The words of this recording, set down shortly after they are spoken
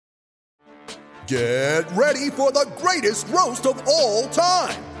Get ready for the greatest roast of all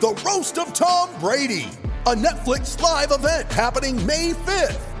time, the Roast of Tom Brady, a Netflix live event happening May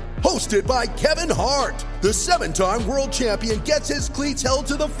 5th. Hosted by Kevin Hart, the 7-time world champion gets his cleats held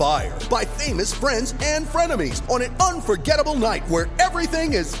to the fire by famous friends and frenemies on an unforgettable night where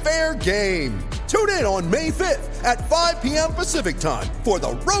everything is fair game. Tune in on May 5th at 5 p.m. Pacific time for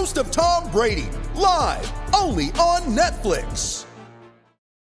the Roast of Tom Brady, live only on Netflix.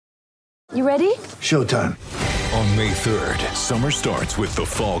 You ready? Showtime. On May 3rd, summer starts with The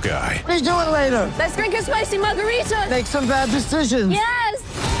Fall Guy. Let's do it later. Let's drink a spicy margarita. Make some bad decisions. Yes!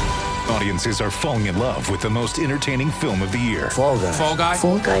 Audiences are falling in love with the most entertaining film of the year. Fall Guy. Fall Guy?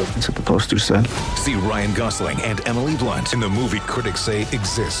 Fall guy. That's what the poster said. See Ryan Gosling and Emily Blunt in the movie critics say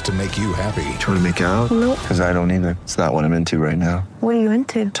exists to make you happy. Trying to make it out? Nope. Because I don't either. It's not what I'm into right now. What are you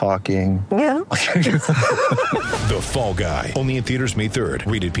into? Talking. Yeah. The Fall Guy. Only in theaters May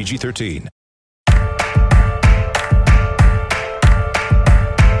 3rd. Rated PG-13.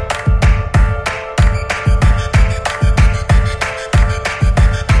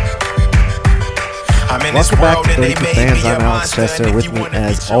 Welcome back to 32 Fans. I'm Alex Chester. With me,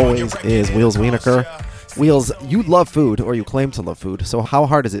 as always, is Wheels Wienerker. Wheels, you love food, or you claim to love food. So how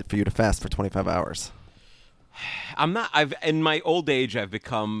hard is it for you to fast for 25 hours? In my old age, I've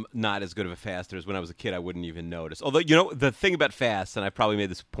become not as good of a faster as when I was a kid. I wouldn't even notice. Although, you know, the thing about fasts, and I've probably made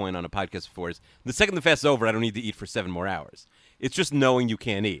this point on a podcast before, is the second the fast is over, I don't need to eat for 7 more hours. It's just knowing you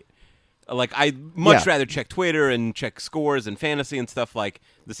can't eat. Like, I'd much rather check Twitter and check scores and fantasy and stuff like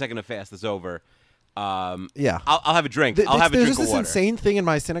the second the fast is over. I'll have a drink. I'll have a drink of water. There's this insane thing in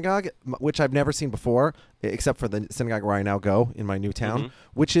my synagogue, which I've never seen before, except for the synagogue where I now go in my new town,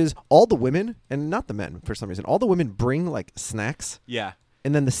 which is all the women, and not the men for some reason, all the women bring, like, snacks. Yeah.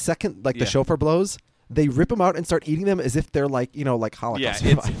 And then the second, like, the shofar blows, they rip them out and start eating them as if they're, like, you know, like Holocaust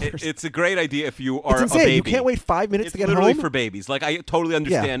survivors. It's a great idea if you are it's insane. A baby. You can't wait 5 minutes to get home. It's literally for babies. Like, I totally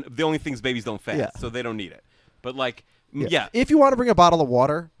understand. The only thing is babies don't fast, so they don't need it. But, like, If you want to bring a bottle of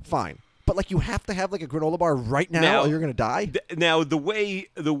water, fine. But, like, you have to have, like, a granola bar right now or you're going to die? Now, the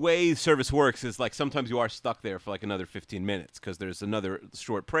way service works is, like, sometimes you are stuck there for, like, another 15 minutes because there's another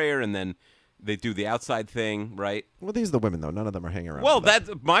short prayer and then they do the outside thing, right? Well, these are the women, though. None of them are hanging around. Well, that's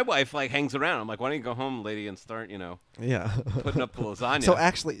my wife, like, hangs around. I'm like, why don't you go home, lady, and start, you know, putting up the lasagna. So,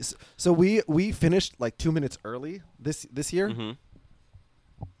 actually, we finished, like, 2 minutes early this year. Mm-hmm.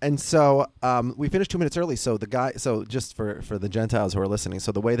 And so we finished 2 minutes early. So just for the Gentiles who are listening,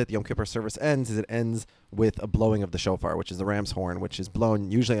 so the way that the Yom Kippur service ends is it ends with a blowing of the shofar, which is the ram's horn, which is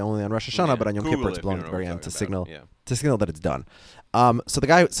blown usually only on Rosh Hashanah, but on Yom Kippur it's blown at the very end to signal that it's done. So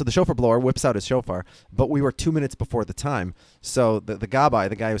the shofar blower whips out his shofar, but we were 2 minutes before the time. So the gabbai,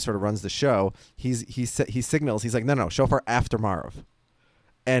 the guy who sort of runs the show, he signals. He's like, no, shofar after Marav.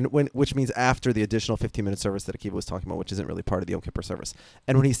 Which means after the additional 15-minute service that Akiva was talking about, which isn't really part of the Yom Kippur service.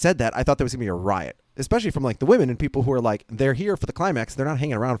 And when he said that, I thought there was going to be a riot, especially from, like, the women and people who are like, they're here for the climax. They're not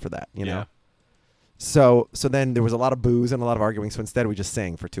hanging around for that, you know? So then there was a lot of boos and a lot of arguing. So instead we just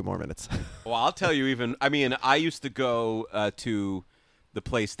sang for 2 more minutes. Well, I'll tell you I used to go to the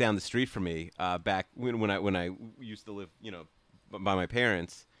place down the street from me back when I used to live, you know, by my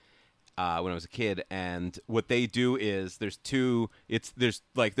parents. When I was a kid, and what they do is there's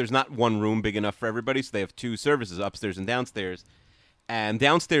not one room big enough for everybody, so they have 2 services, upstairs and downstairs. And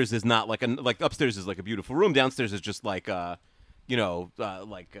downstairs is not like upstairs is like a beautiful room. Downstairs is just like where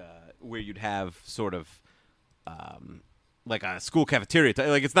you'd have sort of like a school cafeteria.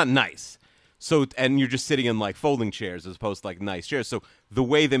 Like, it's not nice. So, and you're just sitting in, like, folding chairs as opposed to, like, nice chairs. So the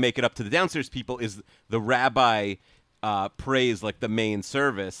way they make it up to the downstairs people is the rabbi prays, like, the main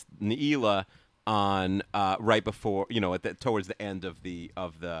service, Ne'ilah, on right before, you know, towards the end of the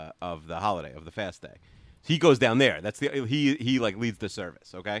holiday, of the fast day. He goes down there. That's he like leads the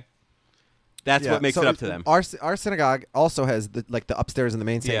service. Okay, that's what makes it up to them. Our synagogue also has the upstairs in the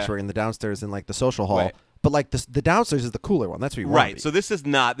main sanctuary and the downstairs in, like, the social hall. Right. But, like, the downstairs is the cooler one. That's where you want to be. So this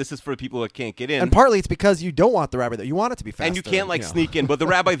is for people that can't get in. And partly it's because you don't want the rabbi there. You want it to be faster. And you can't, like, sneak in. But the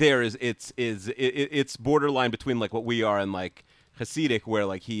rabbi there it's borderline between, like, what we are and, like, Hasidic, where,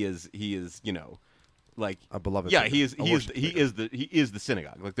 like, he is, you know, like, a beloved. Yeah, figure. he is the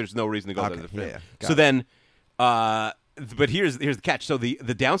synagogue. Like, there's no reason to go there. Yeah. So then, but here's the catch. So the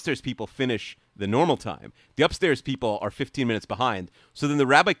downstairs people finish the normal time. The upstairs people are 15 minutes behind. So then the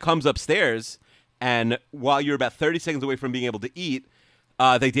rabbi comes upstairs. And while you're about 30 seconds away from being able to eat,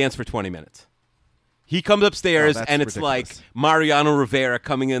 they dance for 20 minutes. He comes upstairs, and it's ridiculous. like Mariano Rivera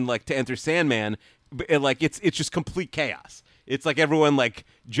coming in, like, to enter Sandman. Like, it's just complete chaos. It's like everyone like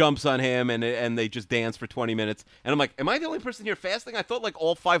jumps on him and they just dance for 20 minutes. And I'm like, am I the only person here fasting? I thought like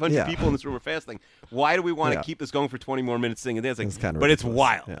all 500 people in this room were fasting. Why do we want to keep this going for 20 more minutes singing and dancing? It's kind of but it's ridiculous.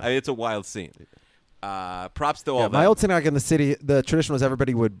 wild. Yeah. I mean, it's a wild scene. Props to all My that. old synagogue in the city, the tradition was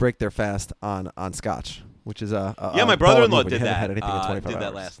everybody would break their fast on scotch, which is a my brother-in-law baller move when did you haven't that. had anything in 25 Did that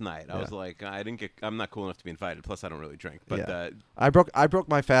hours. last night. I was like, I'm not cool enough to be invited. Plus, I don't really drink. But I broke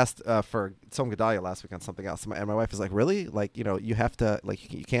my fast for Tzom Gedalia last week on something else, and my wife was like, "Really? Like, you have to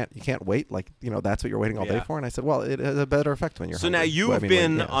like you can't wait. Like, that's what you're waiting all day for." And I said, "Well, it has a better effect when you're." So hungry." now you've Well,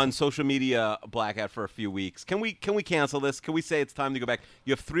 been on social media blackout for a few weeks. Can we cancel this? Can we say it's time to go back?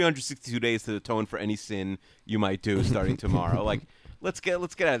 You have 362 days to atone for any sin you might do starting tomorrow. Like, let's get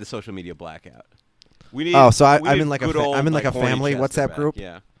out of the social media blackout. We need. So we I'm need in like good a old, I'm in like a horny family Chester WhatsApp back. group.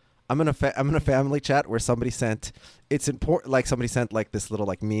 Yeah. I'm in a family chat where somebody sent. It's important. Like somebody sent like this little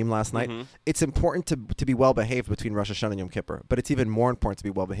like meme last night. It's important to be well behaved between Rosh Hashanah and Yom Kippur, but it's even more important to be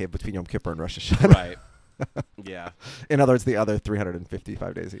well behaved between Yom Kippur and Rosh Hashanah. Right. Yeah. In other words, the other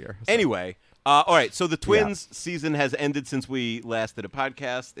 355 days a year. So. Anyway, all right. So the Twins season has ended since we last did a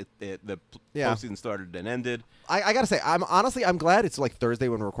podcast. The postseason started and ended. I gotta say, I'm glad it's like Thursday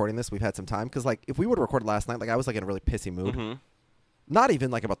when we're recording this. We've had some time because like if we would have recorded last night, like I was like in a really pissy mood. Not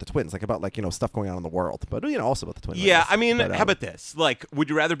even like about the Twins, like about like stuff going on in the world, but also about the Twins. Yeah, I mean, but, how about this? Like, would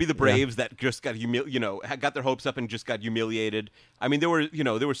you rather be the Braves that just got got their hopes up and just got humiliated? I mean, there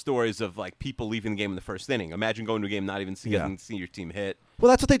were stories of like people leaving the game in the first inning. Imagine going to a game not even seeing your team hit. Well,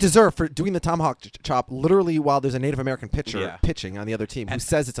 that's what they deserve for doing the tomahawk chop literally while there's a Native American pitcher pitching on the other team who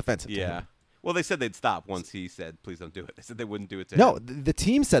says it's offensive. To him. Well, they said they'd stop once he said, "Please don't do it." They said they wouldn't do it to him. No, the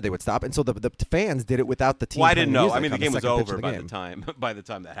team said they would stop, and so the fans did it without the team. Well, I didn't know. Music I mean, the on game was second pitch over of by game. the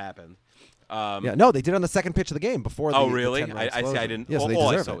time that happened. No, they did it on the second pitch of the game before. Oh, the really? 10-run I see. I explosion. didn't. Yeah, so they all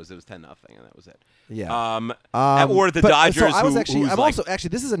I deserve saw it. was it was 10-0, and that was it. Yeah. Or the but, Dodgers. So I was who's I'm like, also actually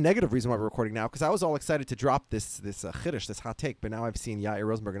this is a negative reason why we're recording now because I was all excited to drop this chiddush, this hot take, but now I've seen Yair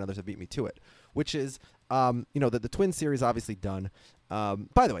Rosenberg and others have beat me to it, which is the Twins series obviously done.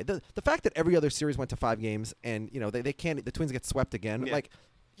 By the way, the fact that every other series went to 5 games and they can't, the Twins get swept again. Yeah. Like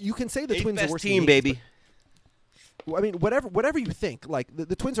you can say the eighth Twins are best worse team, than the Yankees, baby. I mean, whatever you think, like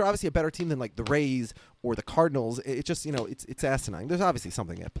the Twins are obviously a better team than like the Rays or the Cardinals. It's just it's asinine. There's obviously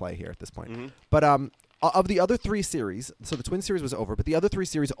something at play here at this point. But of the other 3 series, so the Twins series was over, but the other 3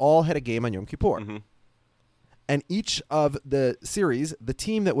 series all had a game on Yom Kippur. And each of the series, the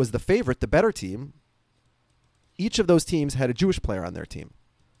team that was the favorite, the better team, each of those teams had a Jewish player on their team.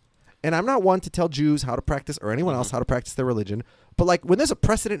 And I'm not one to tell Jews how to practice or anyone else how to practice their religion. But like when there's a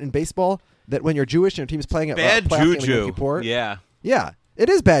precedent in baseball that when you're Jewish and your team is playing at Bad playoff game on juju. Yom Kippur, Yeah. it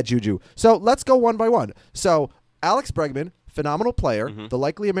is bad juju. So let's go one by one. So Alex Bregman, phenomenal player, the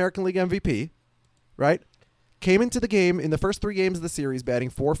likely American League MVP, right? Came into the game in the first 3 games of the series batting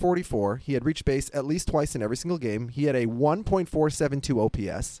 .444. He had reached base at least twice in every single game. He had a 1.472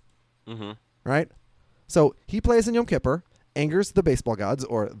 OPS, right? So he plays in Yom Kippur, angers the baseball gods,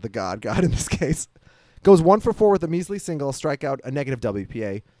 or the God in this case, goes 1 for 4 with a measly single, strikeout, a negative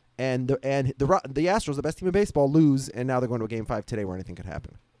WPA, and the Astros, the best team in baseball, lose, and now they're going to a Game 5 today where anything could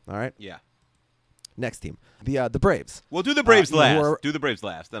happen. All right? Yeah. Next team, the Braves. We'll do the Braves last. who are- Do the Braves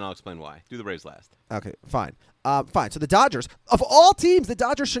last, then I'll explain why. Do the Braves last. Okay, fine. Fine. So the Dodgers, of all teams, the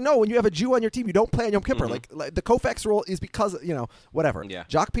Dodgers should know when you have a Jew on your team, you don't play on Yom Kippur. Like the Koufax rule is because, whatever. Yeah.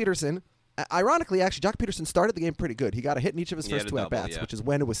 Jock Peterson, ironically, actually, Jock Peterson started the game pretty good. He got a hit in each of his He first had a 2 double, at-bats, yeah. which is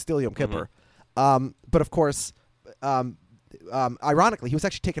when it was still Yom Kippur. But, of course, ironically, he was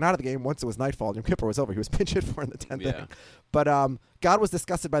actually taken out of the game once it was nightfall and Yom Kippur was over. He was pinch hit for in the 10th inning. But God was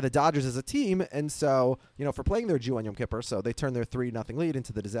disgusted by the Dodgers as a team, and so, for playing their Jew on Yom Kippur, so they turned their 3-0 lead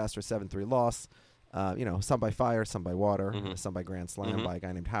into the disastrous 7-3 loss. Some by fire, some by water, some by grand slam by a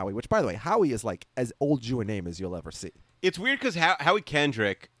guy named Howie, which, by the way, Howie is like as old Jew a name as you'll ever see. It's weird because Howie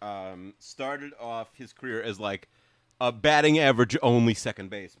Kendrick started off his career as like a batting average only second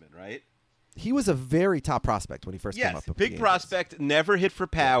baseman, right? He was a very top prospect when he first came up. with the big Yankees. prospect, never hit for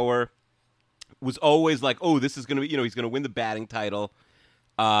power. Was always like, oh, this is going to be, he's going to win the batting title.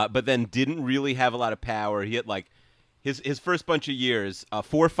 But then didn't really have a lot of power. He hit like his first bunch of years,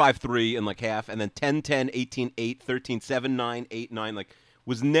 4.53 in like half, and then 10-10, 18-8, 13-7, 9, 8-9. Like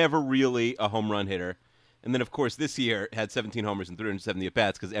was never really a home run hitter. And then of course this year had 17 homers and 370 at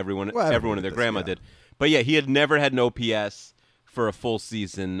bats because everyone and their grandma did. But yeah, he had never had an OPS for a full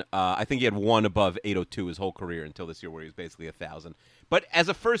season. I think he had 1 above 802 his whole career until this year where he was basically 1,000. But as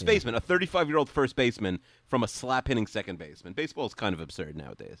a first baseman, a 35-year-old first baseman from a slap-hitting second baseman, baseball is kind of absurd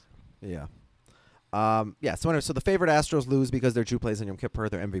nowadays. Yeah. So the favorite Astros lose because their Jew plays on Yom Kippur,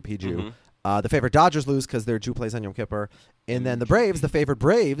 their MVP Jew. The favorite Dodgers lose because their Jew plays on Yom Kippur. And then the Braves, the favorite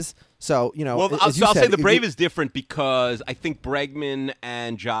Braves. So, Well, as you I'll said, say the Brave is different because I think Bregman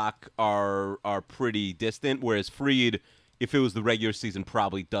and Jock are pretty distant, whereas Fried, if it was the regular season,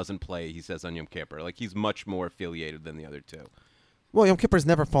 probably doesn't play, he says, on Yom Kippur. Like, he's much more affiliated than the other two. Well, Yom Kippur is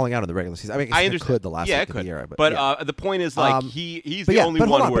never falling out in the regular season. I mean, I understand. It could the last week of the year. But yeah. The point is, like, he's the yeah, only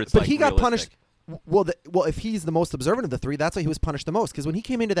one where it's but like he got realistic. punished. Well, if he's the most observant of the three, that's why he was punished the most. Because when he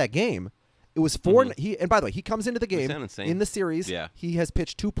came into that game, it was 4. And by the way, he comes into the game in the series. Yeah. He has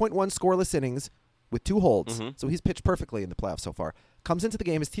pitched 2.1 scoreless innings with 2 holds. So he's pitched perfectly in the playoffs so far. Comes into the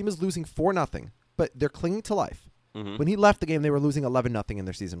game, his team is losing 4-0, but they're clinging to life. When he left the game, they were losing 11-0, and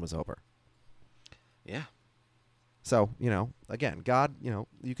their season was over. Yeah. So, again, God,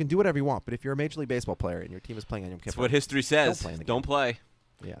 you can do whatever you want, but if you're a Major League Baseball player and your team is playing on Yom Kippur, That's what history says. Don't play.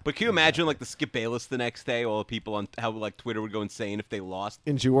 Yeah. But can you imagine, like, the Skip Bayless the next day, all the people on how, like, Twitter would go insane if they lost?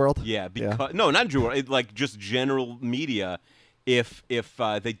 In Jew World? Yeah, because no, not Jew World, like, just general media if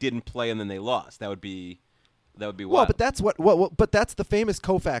they didn't play and then they lost. That would be wild. Well, but that's but that's the famous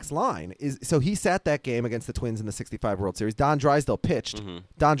Koufax line. So he sat that game against the Twins in the 65 World Series. Don Drysdale pitched.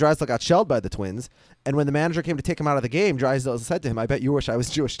 Don Drysdale got shelled by the Twins, and when the manager came to take him out of the game, Drysdale said to him, "I bet you wish I was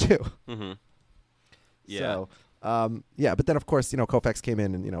Jewish too." Yeah. So, but then of course, Koufax came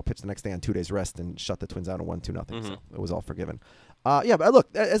in and pitched the next day on 2 days rest and shut the Twins out and won 2-0. So it was all forgiven. But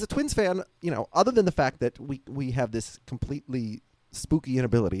look, as a Twins fan, other than the fact that we have this completely spooky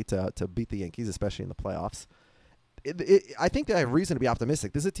inability to beat the Yankees, especially in the playoffs, I think that I have reason to be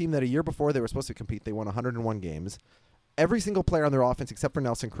optimistic. This is a team that a year before they were supposed to compete, they won 101 games. Every single player on their offense, except for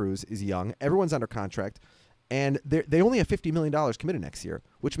Nelson Cruz, is young. Everyone's under contract. And they only have $50 million committed next year,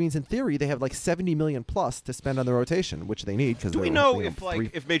 which means in theory they have like $70 million plus to spend on the rotation, which they need. Do we know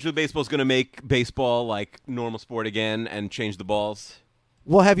if Major League Baseball is going to make baseball like normal sport again and change the balls?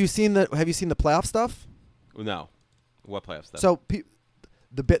 Well, have you seen the playoff stuff? No, what playoff stuff? So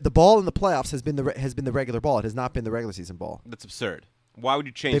the ball in the playoffs has been the regular ball. It has not been the regular season ball. That's absurd. Why would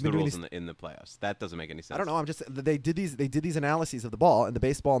you change the rules in the playoffs? That doesn't make any sense. I don't know. They did these analyses of the ball, and the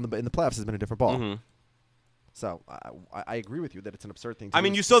baseball in the playoffs has been a different ball. So I agree with you that it's an absurd thing to do. I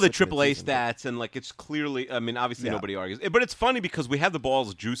mean, you saw the AAA stats, and like it's clearly. I mean, obviously nobody argues, but it's funny because we had the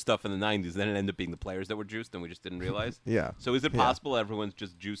balls juice stuff in the '90s, then it ended up being the players that were juiced, and we just didn't realize. Yeah. So is it possible everyone's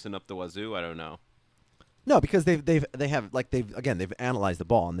just juicing up the wazoo? I don't know. No, because they've analyzed the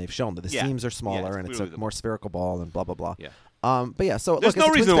ball and they've shown that the seams are smaller and it's a more spherical ball and blah blah blah. Yeah. But yeah, so there's no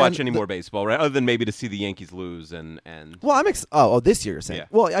reason to watch any more baseball, right? Other than maybe to see the Yankees lose and. Well, this year you're saying. Yeah.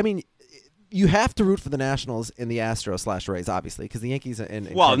 Well, I mean, you have to root for the Nationals in the Astros/Rays, obviously, because the Yankees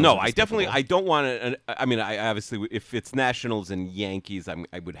and well, no, I don't want to. I mean, I obviously, if it's Nationals and Yankees,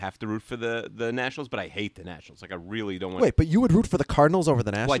 I would have to root for the Nationals, but I hate the Nationals. Like, I really don't want. Wait, but you would root for the Cardinals over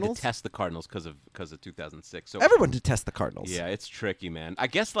the Nationals? Well, I detest the Cardinals because of 2006. So everyone detests the Cardinals. Yeah, it's tricky, man. I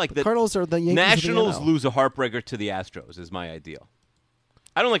guess like the Cardinals are the Yankees. Nationals of the NL. Lose a heartbreaker to the Astros is my ideal.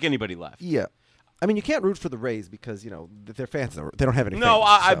 I don't like anybody left. Yeah. I mean, you can't root for the Rays because, their fans, they don't have any fans. No,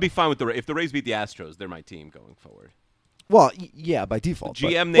 I'd be fine with the Rays. If the Rays beat the Astros, they're my team going forward. Well, yeah, by default. The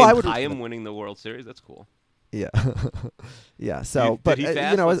GM named Chaim winning the World Series. That's cool. Yeah. Yeah, so, did he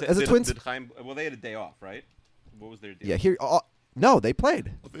fast? As a Twins... Well, they had a day off, right? What was their deal? Yeah, no, they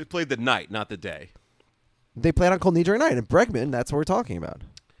played. They played the night, not the day. They played on Cold Knee during night, and Bregman, that's what we're talking about.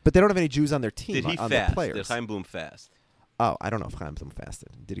 But they don't have any Jews on their team, Did he on fast? their players. Did Chaim Bloom fast? Oh, I don't know if Chaim Bloom fasted.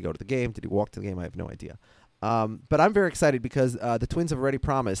 Did he go to the game? Did he walk to the game? I have no idea. But I'm very excited because the Twins have already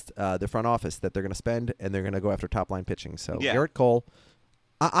promised their front office that they're going to spend and they're going to go after top-line pitching. So Garrett Cole,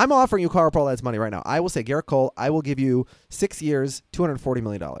 I'm offering you Carl Perlet's money right now. I will say, Garrett Cole, I will give you 6 years, $240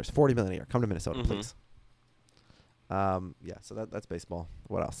 million, $40 million a year. Come to Minnesota, please. So that's baseball.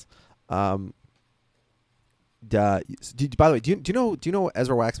 What else? By the way, do you know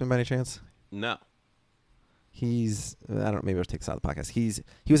Ezra Waxman by any chance? No. He's I don't know, maybe I'll take this out of the podcast. He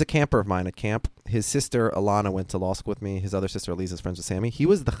was a camper of mine at camp. His sister Alana went to law school with me. His other sister Elise is friends with Sammy. He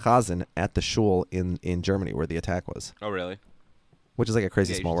was the chazan at the shul in Germany where the attack was. Oh, really? Which is like a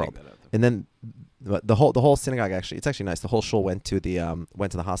crazy small world. And then the whole synagogue it's actually nice. The whole shul went to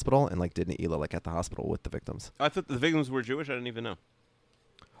the hospital and like did Ne'ilah like at the hospital with the victims. I thought the victims were Jewish. I didn't even know.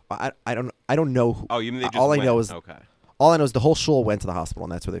 I don't know who. Oh, you mean they just all went? I know is okay. All I know is the whole shul went to the hospital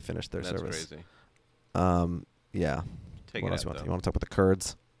and that's where they finished their service. That's crazy. Yeah. Take what it else out, you want to talk about the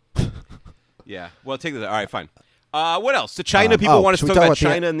Kurds? Yeah. Well, take this. All right, fine. What else? So China, people want us to talk about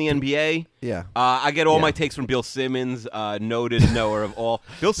China and the NBA. Yeah. I get all my takes from Bill Simmons, noted knower of all.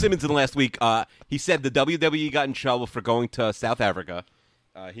 Bill Simmons in the last week, he said the WWE got in trouble for going to South Africa.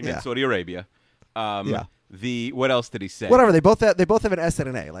 He meant Saudi Arabia. What else did he say? Whatever. They both have an S and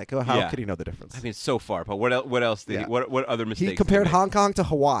an A. Like, how Yeah. could he know the difference? I mean, it's so far. But what else did Yeah. he? What other mistakes? He compared did he make? Hong Kong to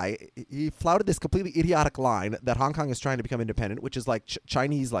Hawaii. He flouted this completely idiotic line that Hong Kong is trying to become independent, which is like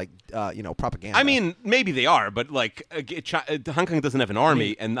Chinese, like propaganda. I mean, maybe they are, but like Hong Kong doesn't have an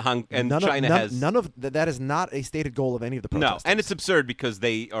army, and China has none of that is not a stated goal of any of the protesters. no, and it's absurd because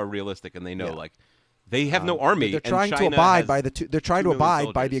they are realistic and they know like they have no army. They're and trying China to abide has by they're trying 2 to million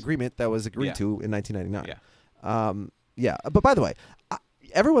abide by the soldiers. agreement that was agreed Yeah. to in 1999. Yeah. Yeah. But by the way,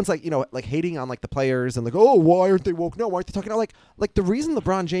 everyone's like, like hating on like the players and like, oh, why aren't they woke? No, why aren't they talking about like the reason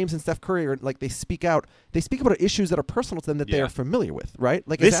LeBron James and Steph Curry are like they speak about issues that are personal to them that they Yeah. are familiar with, right?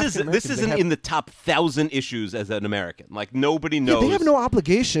 Like as This African-Americans, they isn't have- in the top 1,000 issues as an American. Like nobody Yeah, knows. they have no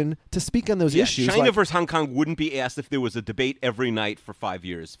obligation to speak on those Yeah, issues. China like- versus Hong Kong wouldn't be asked if there was a debate every night for 5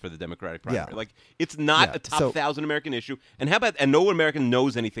 years for the Democratic primary. Yeah. Like it's not Yeah, a top so- 1,000 American issue. And how about no American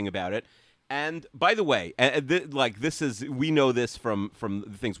knows anything about it. And by the way, we know this from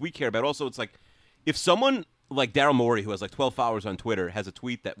the things we care about. Also, it's like if someone like Daryl Morey, who has like 12 followers on Twitter, has a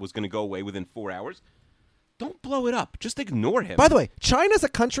tweet that was going to go away within 4 hours, don't blow it up. Just ignore him. By the way, China's a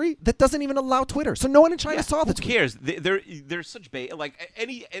country that doesn't even allow Twitter, so no one in China saw the Who tweet. cares? They're such like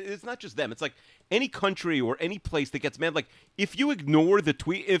any. It's not just them. It's like any country or any place that gets mad. Like if you ignore the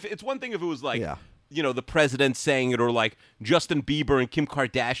tweet, if it's one thing if it was like. Yeah. The president saying it, or like Justin Bieber and Kim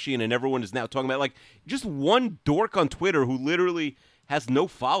Kardashian, and everyone is now talking about like just one dork on Twitter who literally has no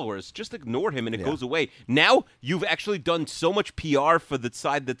followers. Just ignore him and it goes away. Now you've actually done so much PR for the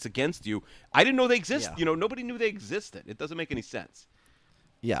side that's against you. I didn't know they exist. Yeah. Nobody knew they existed. It doesn't make any sense.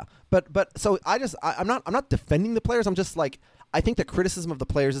 Yeah, but so I'm not defending the players. I'm just like I think the criticism of the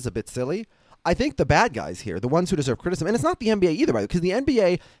players is a bit silly. I think the bad guys here, the ones who deserve criticism, and it's not the NBA either, by the way, because the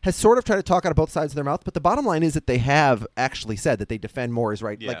NBA has sort of tried to talk out of both sides of their mouth. But the bottom line is that they have actually said that they defend Morey's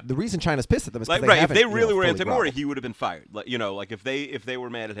right. Yeah. Like the reason China's pissed at them is because Like, they if haven't. they really were fully anti-Morey, groveled. he would have been fired. Like, like if they were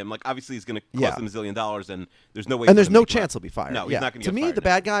mad at him, like obviously he's going to cost Yeah. them $1 zillion, and there's no way. And for there's him no to get chance fired. he'll be fired. No, he's yeah. not going to To get me, fired.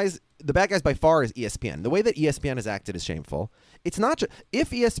 the bad guys by far is ESPN. The way that ESPN has acted is shameful. It's not just if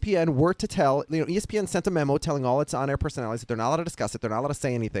ESPN were to tell, ESPN sent a memo telling all its on-air personalities that they're not allowed to discuss it, they're not allowed to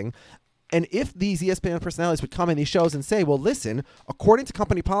say anything. And if these ESPN personalities would come in these shows and say, well, listen, according to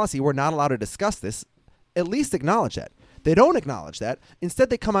company policy, we're not allowed to discuss this, at least acknowledge that. They don't acknowledge that. Instead,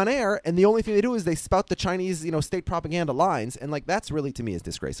 they come on air, and the only thing they do is they spout the Chinese, state propaganda lines, and like that's really to me is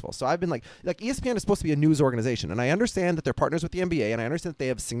disgraceful. So I've been like ESPN is supposed to be a news organization, and I understand that they're partners with the NBA, and I understand that they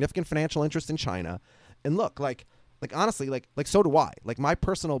have significant financial interest in China. And look, like honestly, like so do I. Like my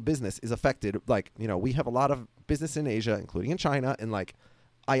personal business is affected. Like we have a lot of business in Asia, including in China, and like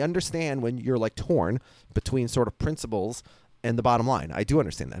I understand when you're like torn between sort of principles and the bottom line. I do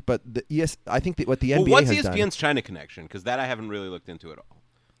understand that, but I think that what the NBA what's has done. ESPN's China connection? Because that I haven't really looked into at all.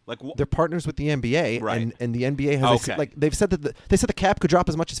 Like They're partners with the NBA, Right. and the NBA has Okay. they've said that the cap could drop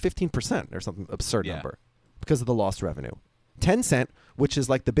as much as 15% or something absurd Yeah. number because of the lost revenue. Tencent, which is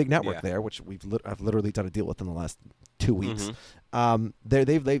like the big network Yeah. there, which I've literally done a deal with in the last 2 weeks. Mm-hmm.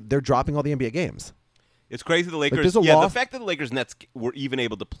 They're dropping all the NBA games. It's crazy the Lakers. there's a The law- fact that the Lakers Nets were even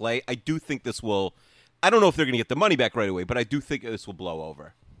able to play, I do think this will. I don't know if they're going to get the money back right away, but I do think this will blow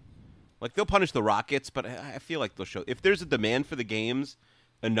over. Like they'll punish the Rockets, but I feel like they'll show if there's a demand for the games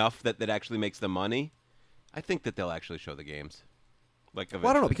enough that actually makes them money. I think that they'll actually show the games. Like Well, I don't know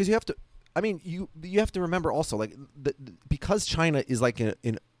eventually. because you have to. I mean, you have to remember also like because China is like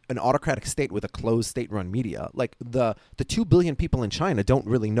an autocratic state with a closed state-run media. Like the 2 billion people in China don't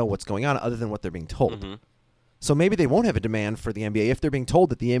really know what's going on other than what they're being told. Mm-hmm. So maybe they won't have a demand for the NBA if they're being told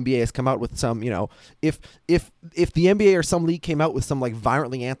that the NBA has come out with some, if the NBA or some league came out with some like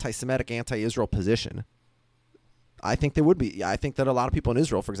violently anti-Semitic, anti-Israel position. I think there would be. I think that a lot of people in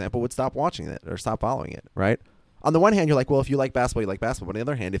Israel, for example, would stop watching it or stop following it, right? On the one hand, you're like, well, if you like basketball, you like basketball. But on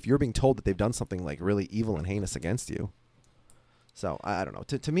the other hand, if you're being told that they've done something like really evil and heinous against you. So, I don't know.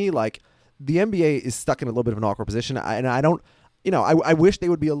 To me, like, the NBA is stuck in a little bit of an awkward position. I wish they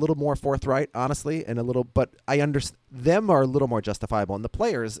would be a little more forthright, honestly, and but I understand them are a little more justifiable. And the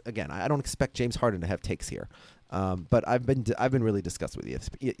players, again, I don't expect James Harden to have takes here. But I've been really disgusted with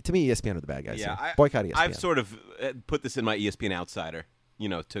ESPN. To me, ESPN are the bad guys. Yeah, here. Boycott ESPN. I've sort of put this in my ESPN Outsider,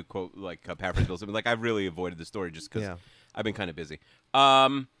 to quote like paraphrase Bill Simmons. Like I've really avoided the story just because I've been kind of busy.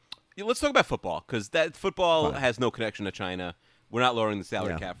 Let's talk about football because that football has no connection to China. We're not lowering the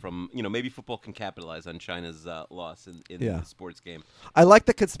salary cap from maybe football can capitalize on China's loss in the sports game. I like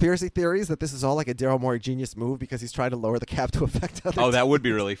the conspiracy theories that this is all like a Daryl Morey genius move because he's trying to lower the cap to affect other Oh, that teams. would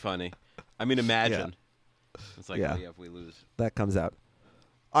be really funny. I mean, imagine. It's like, Yeah. oh, yeah, if we lose. That comes out.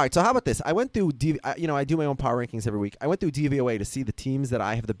 All right, so how about this? I went through, I do my own power rankings every week. I went through DVOA to see the teams that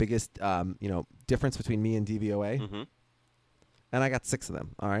I have the biggest, difference between me and DVOA. Mm-hmm. And I got 6 of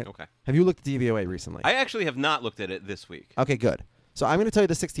them. All right. Okay. Have you looked at DVOA recently? I actually have not looked at it this week. Okay, good. So I'm going to tell you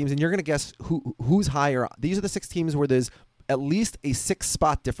the 6 teams, and you're going to guess who's higher. These are the 6 teams where there's at least a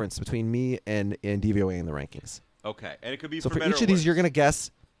 6-spot difference between me and DVOA in the rankings. Okay, and it could be So for for better each or of these, worse. you're going to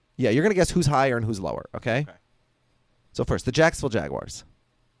guess. Yeah, you're going to guess who's higher and who's lower. Okay. Okay. So first, the Jacksonville Jaguars.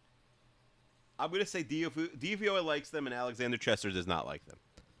 I'm going to say DVOA likes them, and Alexander Chester does not like them.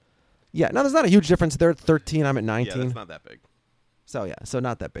 Yeah. Now there's not a huge difference. They're at 13. I'm at 19. Yeah, that's not that big. So yeah. So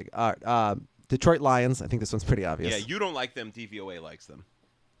not that big. All right. Detroit Lions. I think this one's pretty obvious. Yeah, you don't like them. DVOA likes them.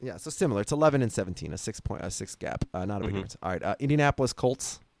 Yeah. So similar. It's 11 and 17. A 6 gap. Not a big difference. All right. Indianapolis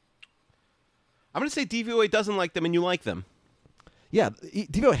Colts. I'm going to say DVOA doesn't like them, and you like them. Yeah.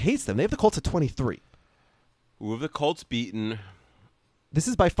 DVOA hates them. They have the Colts at 23. Who have the Colts beaten? This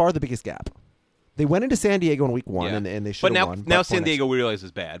is by far the biggest gap. They went into San Diego in week 1, Yeah. and they should But have won. now but San won Diego we realize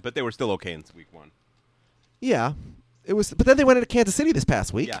is bad, but they were still okay in week 1. Yeah. It was, but then they went into Kansas City this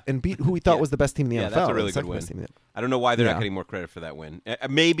past week Yeah. and beat who we thought Yeah. was the best team in the Yeah, NFL. that's a or really the good second win. best team in the- I don't know why they're Yeah. not getting more credit for that win.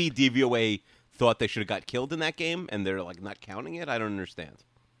 Maybe DVOA thought they should have got killed in that game, and they're like not counting it. I don't understand.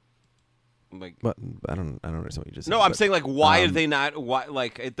 Like, But I don't understand what you just said. no, I'm but- saying like, why are they not? Why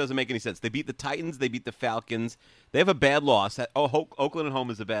like it doesn't make any sense. They beat the Titans, they beat the Falcons. They have a bad loss. Oakland at home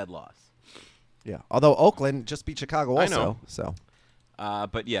is a bad loss. Yeah. Although Oakland just beat Chicago also. I know. So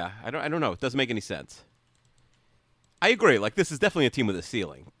But yeah, I don't know. It doesn't make any sense. I agree. Like this is definitely a team with a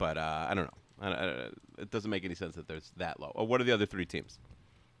ceiling, but I don't know. It doesn't make any sense that there's that low. What are the other 3 teams?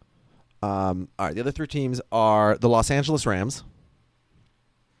 all right, the other 3 teams are the Los Angeles Rams.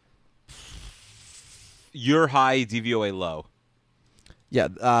 You're high, DVOA low. Yeah,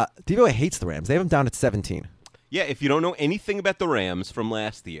 DVOA hates the Rams. They have them down at 17. Yeah, if you don't know anything about the Rams from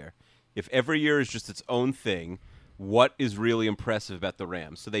last year, if every year is just its own thing, what is really impressive about the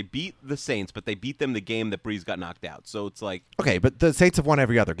Rams? So they beat the Saints, but they beat them the game that Breeze got knocked out. So it's like, Okay, but the Saints have won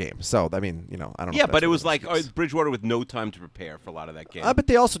every other game. So I mean, I don't know. yeah, if but that's it really was an like excuse. Bridgewater with no time to prepare for a lot of that game. But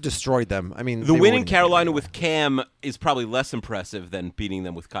they also destroyed them. I mean, The they were win in winning the game Carolina anyway. with Cam is probably less impressive than beating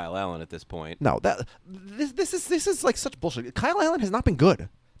them with Kyle Allen at this point. No, this is like such bullshit. Kyle Allen has not been good.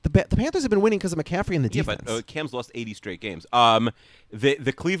 The Panthers have been winning because of McCaffrey and the Yeah, defense. but Cam's lost 80 straight games.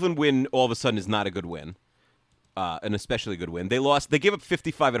 The Cleveland win all of a sudden is not a good win, an especially good win. They gave up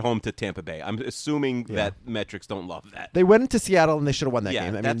 55 at home to Tampa Bay. I'm assuming that metrics don't love that. They went into Seattle and they should have won that Yeah,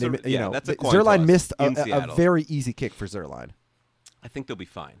 game. I that's mean, a- yeah, that's a coin Zerline toss missed in a Seattle. very easy kick for Zerline. I think they'll be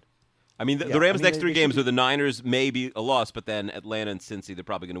fine. I mean, the Yeah, Rams' I mean, next they 3 should games be- are the Niners, maybe a loss, but then Atlanta and Cincy, they're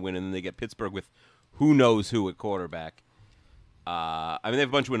probably going to win, and then they get Pittsburgh with who knows who at quarterback. I mean, they have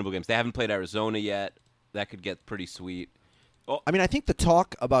a bunch of winnable games. They haven't played Arizona yet. That could get pretty sweet. I mean, I think the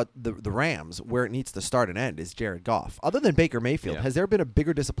talk about the Rams, where it needs to start and end, is Jared Goff. Other than Baker Mayfield, Yeah. has there been a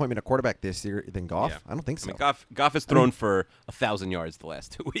bigger disappointment at quarterback this year than Goff? Yeah. I don't think so. I mean, Goff has thrown for 1,000 yards the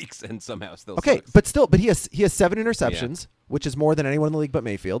last 2 weeks, and somehow still Okay, sucks. but he has 7 interceptions, which is more than anyone in the league but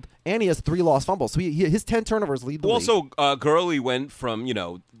Mayfield, and he has 3 lost fumbles. So his 10 turnovers lead the league. Also, Gurley went from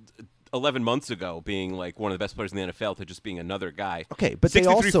 11 months ago being like one of the best players in the NFL to just being another guy. Okay, but they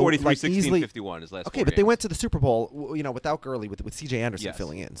 63, also 43, like 16, easily 51 his last Okay, 4 but they games. went to the Super Bowl, without Gurley, with C.J. Anderson Yes.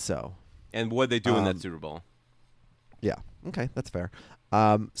 filling in. So And what did they do in that Super Bowl? yeah, okay, that's fair.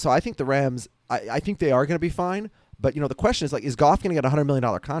 So I think the Rams, I think they are going to be fine. But the question is, like, is Goff going to get a $100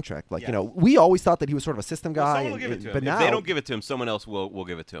 million contract? Like, Yeah. we always thought that he was sort of a system Well, guy. someone will give it to him. But If now they don't give it to him, someone else will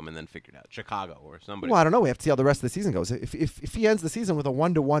give it to him and then figure it out. Chicago or somebody. Well, I don't know. We have to see how the rest of the season goes. If he ends the season with a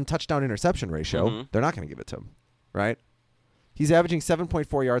 1-to-1 touchdown interception ratio, they're not going to give it to him, right? He's averaging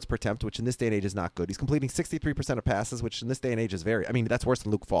 7.4 yards per attempt, which in this day and age is not good. He's completing 63% of passes, which in this day and age is that's worse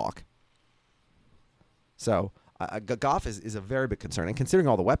than Luke Falk. So Goff is a very big concern, and considering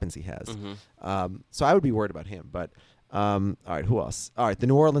all the weapons he has. So I would be worried about him. But all right, who else? All right, the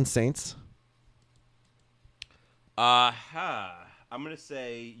New Orleans Saints. I'm going to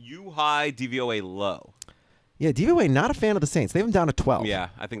say you high, DVOA low. Yeah, DVOA not a fan of the Saints. They have him down to 12. Yeah,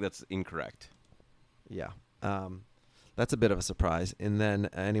 I think that's incorrect. Yeah. That's a bit of a surprise. And then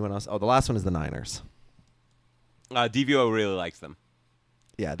anyone else? Oh, the last one is the Niners. DVOA really likes them.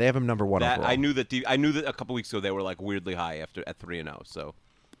 Yeah, they have him number 1 overall. I knew that a couple weeks ago they were like weirdly high at 3-0. So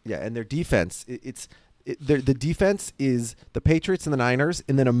Yeah, and their defense, the defense is the Patriots and the Niners,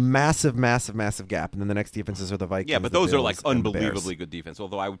 and then a massive, massive, massive gap, and then the next defenses are the Vikings. yeah, but the those are Bills, like and the Bears. unbelievably good defense.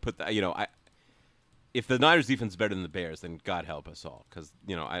 Although I would put that, if the Niners defense is better than the Bears, then God help us all, because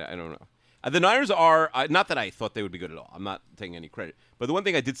I don't know. The Niners are not that I thought they would be good at all. I'm not taking any credit, but the one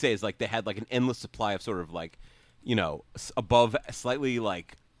thing I did say is like they had like an endless supply of sort of like above slightly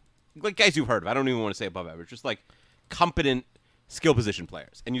like guys you've heard of. I don't even want to say above average, just like competent skill position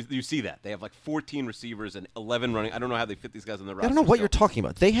players, and you see that they have like 14 receivers and 11 running. I don't know how they fit these guys on the roster. I don't know what still. you're talking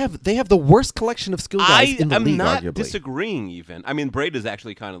about. They have the worst collection of skill guys in the league, not arguably. disagreeing even. I mean, Breda's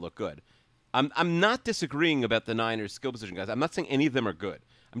actually kind of look good. I'm not disagreeing about the Niners skill position guys. I'm not saying any of them are good.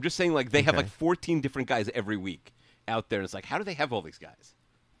 I'm just saying like they have like 14 different guys every week out there. And it's like, how do they have all these guys?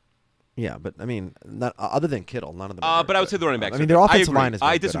 Yeah, but I mean, not other than Kittle, none of them. Are but I would say the running backs. I mean, their offensive line is.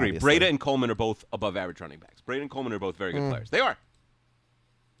 Very I disagree. good, obviously. Breda and Coleman are both above average running backs. Breda and Coleman are both very good players. They are.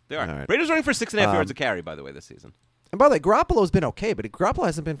 They are. Right. Breda's running for 6.5 yards a carry, by the way, this season. And by the way, Garoppolo's been okay, but Garoppolo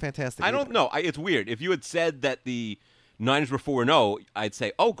hasn't been fantastic. I don't know. It's weird. If you had said that the Niners were 4-0, I'd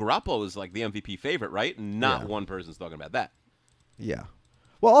say, oh, Garoppolo is like the MVP favorite, right? Not one person's talking about that. Yeah.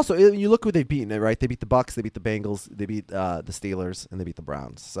 Well, also, you look who they've beaten, right? They beat the Bucs, they beat the Bengals, they beat the Steelers, and they beat the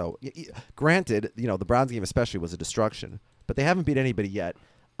Browns. So, granted, the Browns game especially was a destruction, but they haven't beat anybody yet.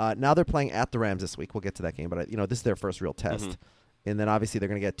 Now they're playing at the Rams this week. We'll get to that game, but this is their first real test. Mm-hmm. And then obviously they're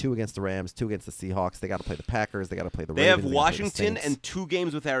going to get 2 against the Rams, 2 against the Seahawks. They got to play the Packers. They got to play the They Ravens. have they gotta play the Washington Saints. and 2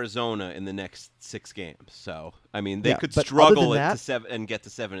 games with Arizona in the next 6 games. So, I mean, they could but struggle other than to that- 7 and get to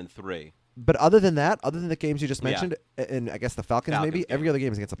 7-3. But other than that, other than the games you just mentioned, and I guess the Falcons maybe, game. every other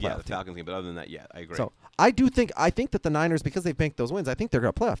game is against a playoff Yeah, the team. Falcons game. But other than that, yeah, I agree. So I think that the Niners, because they've banked those wins, I think they're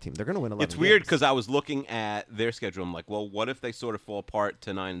a playoff team. They're going to win 11 It's weird games. because I was looking at their schedule. I'm like, well, what if they sort of fall apart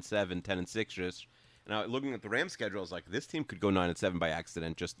to 9-7, 10-6 just? And I, looking at the Rams schedule, I was like, this team could go 9-7 by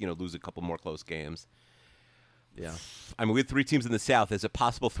accident, just lose a couple more close games. Yeah. I mean, we had 3 teams in the South. Is it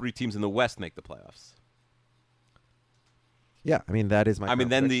possible 3 teams in the West make the playoffs? Yeah, I mean that is my. I mean,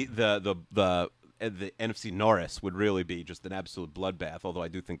 then prediction. the NFC Norris would really be just an absolute bloodbath. Although I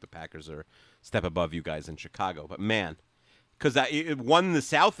do think the Packers are a step above you guys in Chicago. But man, because one in the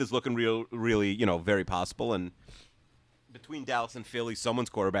South is looking really very possible, and between Dallas and Philly, someone's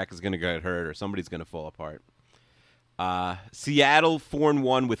quarterback is going to get hurt or somebody's going to fall apart. Seattle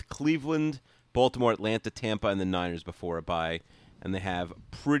 4-1 with Cleveland, Baltimore, Atlanta, Tampa, and the Niners before a bye, and they have a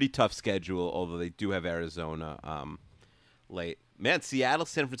pretty tough schedule. Although they do have Arizona late. Man, Seattle,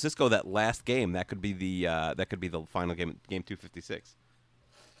 San Francisco, that last game that could be the final game 256.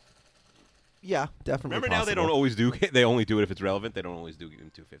 Yeah, definitely. Remember now they possible. don't always do. They only do it if it's relevant. They don't always do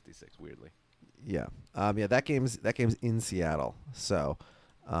game 256. Weirdly. Yeah, that game's in Seattle, so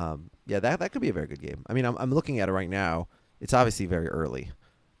that could be a very good game. I mean, I'm looking at it right now. It's obviously very early,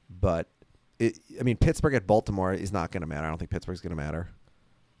 but Pittsburgh at Baltimore is not going to matter. I don't think Pittsburgh's going to matter.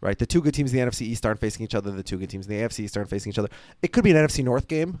 Right, the 2 good teams in the NFC East aren't facing each other. The 2 good teams in the AFC East aren't facing each other. It could be an NFC North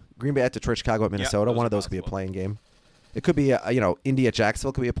game. Green Bay at Detroit, Chicago at Minnesota. those One are of those could be a possible. playing game. It could be Indy at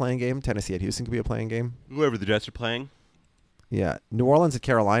Jacksonville could be a playing game. Tennessee at Houston could be a playing game. Whoever the Jets are playing. Yeah, New Orleans at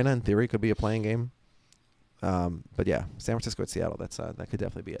Carolina in theory could be a playing game. But yeah, San Francisco at Seattle. That could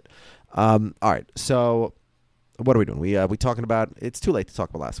definitely be it. All right, so what are we doing? We talking about? It's too late to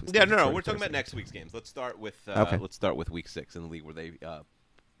talk about last week's. Yeah, games. no, It's we're talking about Thursday. next week's games. Let's start with Okay. Let's start with Week 6 in the league where they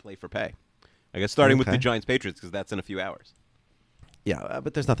play for pay. I guess starting with the Okay. Giants Patriots because that's in a few hours. Yeah,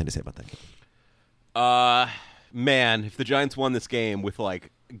 but there's nothing to say about that game. Man, if the Giants won this game with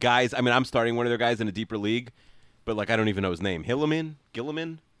like guys, I mean, I'm starting one of their guys in a deeper league, but like I don't even know his name. Gilliman.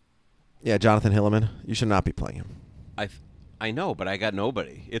 Yeah, Jonathan Hilliman. You should not be playing him. I know, but I got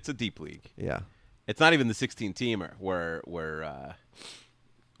nobody. It's a deep league. Yeah. It's not even the 16-teamer where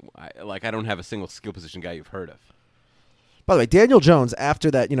I don't have a single skill position guy you've heard of. By the way, Daniel Jones, after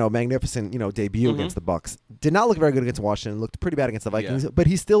that, magnificent, debut Mm-hmm. against the Bucs, did not look very good against Washington. Looked pretty bad against the Vikings, Yeah. but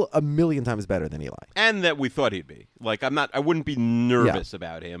he's still a million times better than Eli. And that we thought he'd be. Like I wouldn't be nervous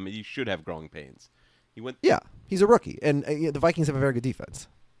about him. He should have growing pains. He went. Yeah, he's a rookie, and the Vikings have a very good defense.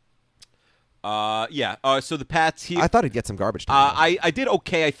 Yeah. So the Pats. I thought he'd get some garbage time. I did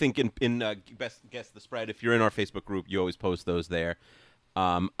okay. I think in best guess the spread. If you're in our Facebook group, you always post those there.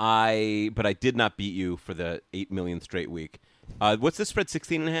 But I did not beat you for the 8 millionth straight week. What's the spread?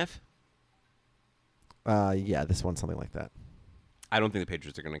 16.5. Yeah, this one's something like that. I don't think the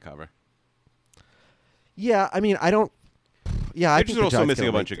Patriots are going to cover. Yeah, I mean, I don't. Yeah, I think Patriots the are also Giants missing a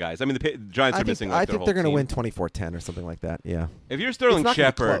gonna bunch win. of guys. I mean, the Giants are missing. Like, I their think whole they're going to team. win 24-10 or something like that. Yeah. If you're Sterling It's not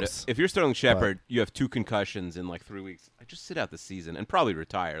gonna be Shepard, close, if you're Sterling Shepard, you have 2 concussions in like 3 weeks. I just sit out the season and probably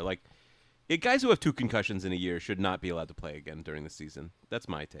retire. Like, guys who have 2 concussions in a year should not be allowed to play again during the season. That's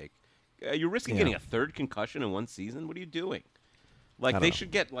my take. You're risking getting a 3rd concussion in one season. What are you doing? Like, they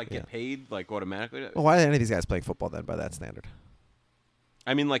should get paid like automatically. Well, why are any of these guys playing football then by that standard?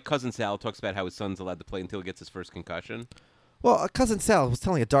 I mean, like Cousin Sal talks about how his son's allowed to play until he gets his first concussion. Well, Cousin Sal was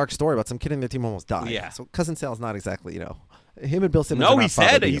telling a dark story about some kid in their team almost died. Yeah. So Cousin Sal's not exactly, him and Bill Simmons. No, are he not father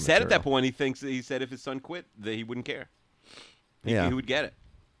said figure he said at that material. point he said if his son quit that he wouldn't care. Yeah. He would get it.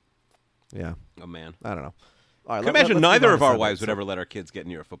 Yeah. Oh man. I don't know. All right, Can you imagine let's neither move on of to our Sunday. wives would So- ever let our kids get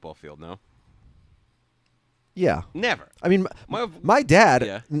near a football field, no? Yeah. Never. I mean, My- my dad.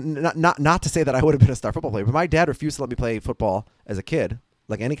 Yeah. Not to say that I would have been a star football player, but my dad refused to let me play football as a kid,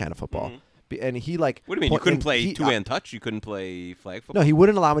 like any kind of football. And he like. What do you mean? You point- couldn't and play he- two-hand touch? You couldn't play flag football? No, he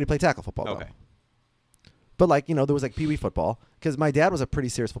wouldn't allow me to play tackle football. Okay. Though. But like there was like pee wee football because my dad was a pretty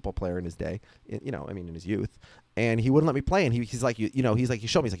serious football player in his day. In his youth, and he wouldn't let me play. And he's like, he showed me, he's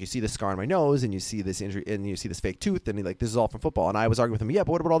like, you see this scar on my nose, and you see this injury, and you see this fake tooth, and this is all from football. And I was arguing with him, yeah,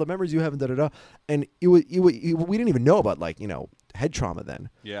 but what about all the memories you have? And da da da. And we didn't even know about head trauma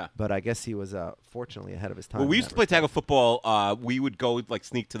then. Yeah. But I guess he was fortunately ahead of his time. Well, we in used to that play respect. tackle football. We would go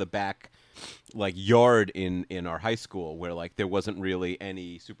sneak to the back, yard in our high school where there wasn't really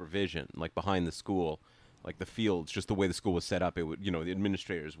any supervision, behind the school, the fields, just the way the school was set up. It would, the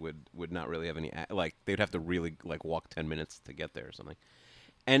administrators would not really have any they'd have to really watk 10 minutes to get there or something.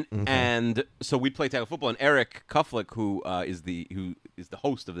 And so we'd play tackle football. And Eric Kuflick, who is the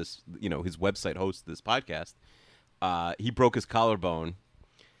host of this, his website host of this podcast, he broke his collarbone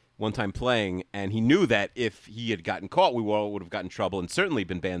one time playing, and he knew that if he had gotten caught, we all would have gotten in trouble and certainly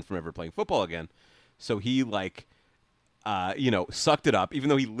been banned from ever playing football again. So he sucked it up, even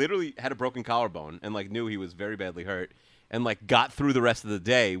though he literally had a broken collarbone and knew he was very badly hurt, and got through the rest of the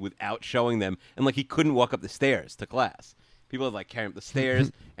day without showing them, and he couldn't walk up the stairs to class. People would carry him up the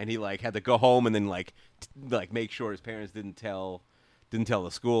stairs, and he had to go home and then make sure his parents didn't tell the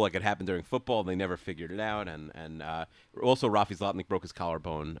school it happened during football, and they never figured it out. And also Rafi Zlotnick broke his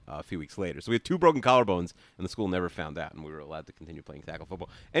collarbone a few weeks later. So we had 2 broken collarbones, and the school never found out, and we were allowed to continue playing tackle football.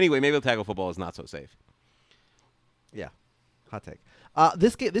 Anyway, maybe tackle football is not so safe. Yeah, hot take.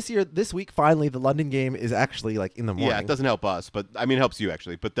 This week, finally, the London game is actually in the morning. Yeah, it doesn't help us, but it helps you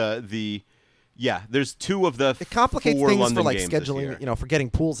actually. But there's 2 of the It complicates 4 things London for games this year. scheduling, for getting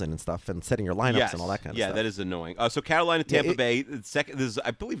pools in and stuff, and setting your lineups and all that kind of yeah, stuff. that is annoying. So Carolina, Tampa Yeah, Bay. This is,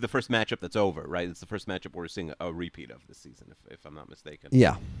 I believe, the first matchup that's over. Right, it's the first matchup we're seeing a repeat of this season, if I'm not mistaken.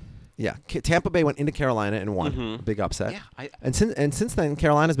 Yeah. Tampa Bay went into Carolina and won. A big upset. Yeah, and since then,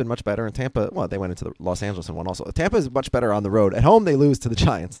 Carolina's been much better. And Tampa, they went into Los Angeles and won also. Tampa is much better on the road. At home, they lose to the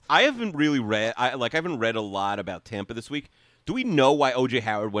Giants. I haven't really read. I haven't read a lot about Tampa this week. Do we know why O.J.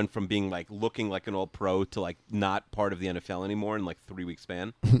 Howard went from being looking like an all-pro to not part of the NFL anymore in 3 week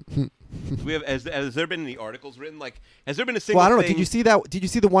span? Do we have has there been any articles written? Has there been a single? Well, I don't know. thing- Did you see that? Did you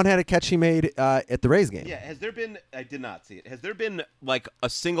see the one-handed catch he made at the Rays game? Yeah, has there been? I did not see it. Has there been a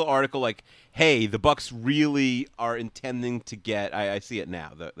single article hey, the Bucks really are intending to get? I see it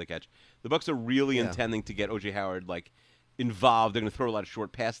now. The catch. The Bucks are really intending to get O.J. Howard involved. They're going to throw a lot of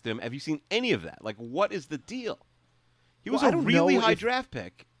short passes to him. Have you seen any of that? What is the deal? He was Well, I a don't really know high if- draft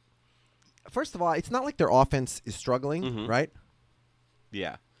pick. First of all, it's not like their offense is struggling, right?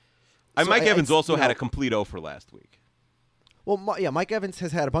 Yeah. So Mike Evans it's, also you had know- a complete O for last week. Well, Mike Evans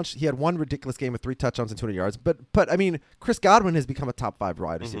has had a bunch. He had one ridiculous game with 3 touchdowns and 200 yards. But I mean, Chris Godwin has become a top 5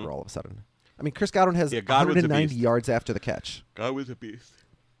 wide receiver all of a sudden. I mean, Chris Godwin has Godwin's a 190 beast. yards after the catch. God was a beast.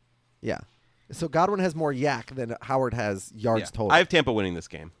 Yeah. So Godwin has more yak than Howard has yards total. I have Tampa winning this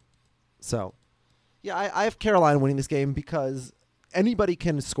game. So, yeah, I have Carolina winning this game because anybody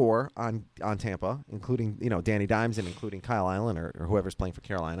can score on Tampa, including Danny Dimes and including Kyle Allen or whoever's playing for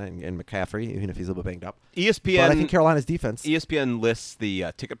Carolina and McCaffrey, even if he's a little bit banged up. ESPN. But I think Carolina's defense. ESPN lists the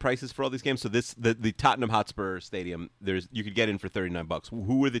ticket prices for all these games. So the Tottenham Hotspur Stadium, you could get in for $39.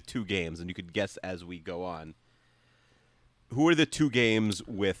 Who are the 2 games? And you could guess as we go on. Who are the 2 games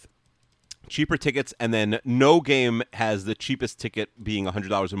with cheaper tickets, and then no game has the cheapest ticket being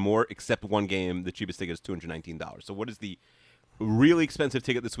 $100 or more, except one game, the cheapest ticket is $219. So what is the really expensive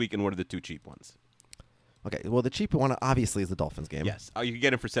ticket this week, and what are the 2 cheap ones? Okay, well, the cheap one obviously is the Dolphins game. Yes, you can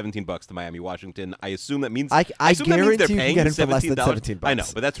get in for $17 to Miami, Washington. I assume that means I assume that means guarantee they're you can paying get in for less than $17. $17. I know,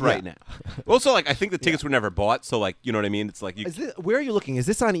 but that's right now. Also, I think the tickets were never bought, so you know what I mean. It's Where are you looking? Is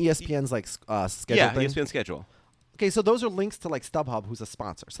this on ESPN's schedule? yeah, thing? ESPN schedule. Okay, so those are links to StubHub, who's a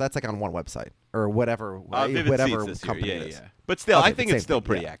sponsor. So that's on one website or whatever, Vivid whatever Seats this company year. it Yeah, is. yeah. But still, Okay, I think same it's still thing,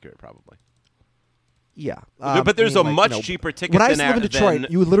 pretty yeah. accurate, probably. Yeah, But there's a much cheaper ticket When I than used to live in our- Detroit,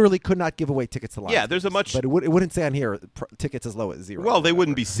 than- you literally could not give away tickets to live. Yeah, there's a games, much- but it wouldn't say on here tickets as low as $0. Well, they or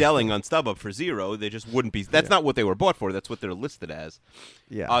wouldn't be whatever. selling on StubHub for $0. They just wouldn't be. That's not what they were bought for. That's what they're listed as.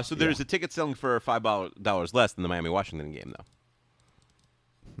 Yeah. So there's a ticket selling for $5 less than the Miami Washington game,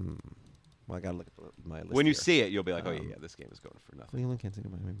 though. Well, I gotta look at my list. When you here. see it, you'll be like, "Oh yeah, this game is going for nothing." Cleveland, Kansas City,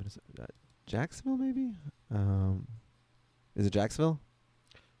 Miami, but is it Jacksonville maybe? Is it Jacksonville?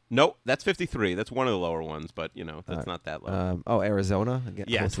 Nope, that's 53. That's one of the lower ones, but that's not that low. Arizona.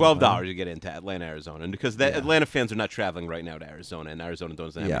 Yeah, $12 you get into Atlanta, Arizona, and because Atlanta fans are not traveling right now to Arizona, and Arizona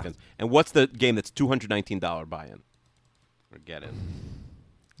doesn't have any fans. And what's the game that's $219 buy-in? Or get in?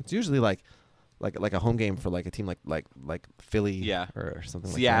 It's usually like a home game for like a team like Philly, or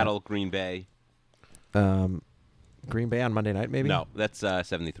something. Seattle, Green Bay. Green Bay on Monday night, maybe. No, that's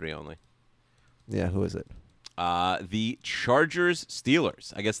 73 only. Yeah, who is it? The Chargers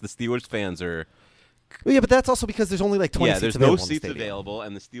Steelers. I guess the Steelers fans are. Well, yeah, but that's also because there's only like 20 seats available. Yeah, there's no seats available,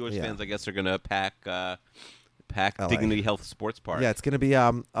 and the Steelers fans, I guess, are going to pack Dignity Health Sports Park. Yeah, it's going to be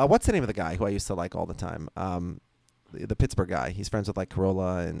what's the name of the guy who I used to like all the time? The Pittsburgh guy. He's friends with like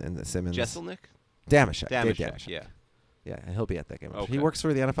Corolla and Simmons. Jeselnik? Damashek. Dave Damashek. Yeah. Yeah, and he'll be at that game. Okay. He works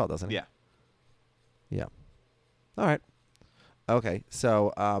for the NFL, doesn't he? Yeah. Yeah. All right. Okay,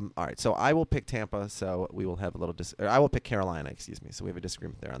 so all right, so I will pick Tampa. So we will have a little. I will pick Carolina. Excuse me. So we have a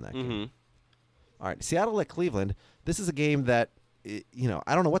disagreement there on that game. All right, Seattle at Cleveland. This is a game that I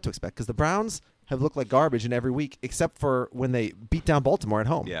don't know what to expect because the Browns have looked like garbage in every week except for when they beat down Baltimore at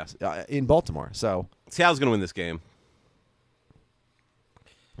home. Yeah. In Baltimore. So Seattle's going to win this game.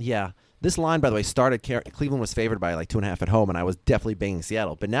 Yeah. This line, by the way, started. Cleveland was favored by like 2.5 at home, and I was definitely banging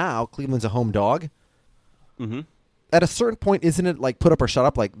Seattle. But now Cleveland's a home dog. Mm-hmm. At a certain point, isn't it like put up or shut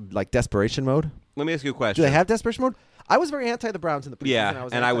up, like desperation mode? Let me ask you a question. Do they have desperation mode? I was very anti the Browns in the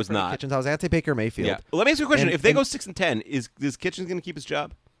preseason. Yeah, I was not. Kitchens. I was anti Baker Mayfield. Yeah. Well, let me ask you a question. If they go 6-10, is Kitchens going to keep his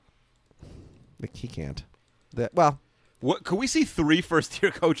job? He can't. Could we see 3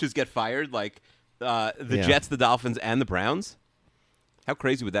 first-year coaches get fired, like the Jets, the Dolphins, and the Browns? How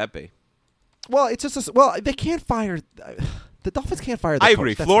crazy would that be? Well, it's just they can't fire. The Dolphins can't fire the I coach.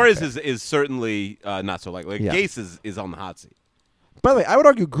 agree. That's Flores is certainly not so likely. Gase is on the hot seat. By the way, I would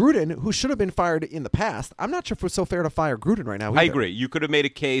argue Gruden, who should have been fired in the past, I'm not sure if it's so fair to fire Gruden right now either. I agree. You could have made a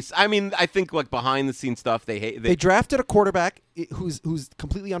case. I mean, I think like behind-the-scenes stuff, they drafted a quarterback who's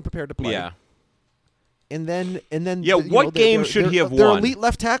completely unprepared to play. Yeah. And then what game should he have their won? elite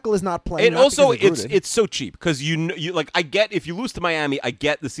left tackle is not playing. And also, it's so cheap because you like I get if you lose to Miami, I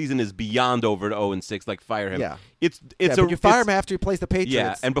get the season is beyond over to 0-6. Like fire him. Yeah, but you fire him after he plays the Patriots.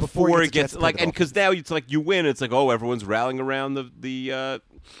 Yeah, and before it gets like, and because now it's like you win, it's like everyone's rallying around the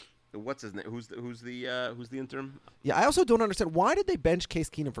what's his name? Who's the interim? Yeah, I also don't understand why did they bench Case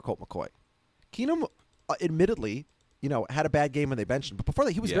Keenum for Colt McCoy? Keenum, admittedly, had a bad game when they benched him. But before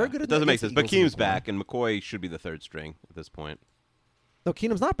that, he was very good at it. Doesn't make sense. But Keenum's back, and McCoy should be the third string at this point. No,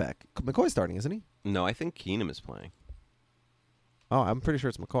 Keenum's not back. McCoy's starting, isn't he? No, I think Keenum is playing. Oh, I'm pretty sure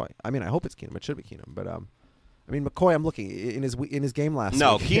it's McCoy. I mean, I hope it's Keenum. It should be Keenum. But, McCoy, I'm looking. In his game last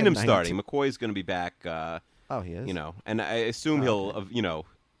No, week. Keenum's starting. McCoy's going to be back. He is? And I assume he'll,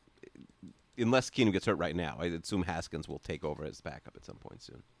 unless Keenum gets hurt right now, I assume Haskins will take over as backup at some point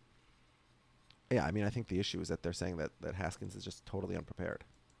soon. Yeah, I mean, I think the issue is that they're saying that Haskins is just totally unprepared.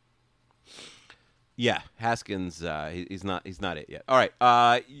 Yeah, Haskins, he's not it yet. All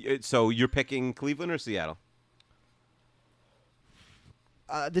right, so you're picking Cleveland or Seattle?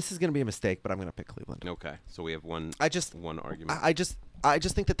 This is going to be a mistake, but I'm going to pick Cleveland. Okay, so we have one argument. I just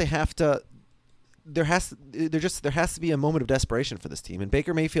think that they have to. There has to be a moment of desperation for this team. And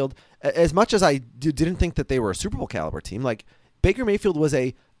Baker Mayfield, as much as I didn't think that they were a Super Bowl caliber team, like Baker Mayfield was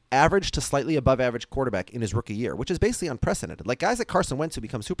a average to slightly above average quarterback in his rookie year, which is basically unprecedented. Like guys like Carson Wentz who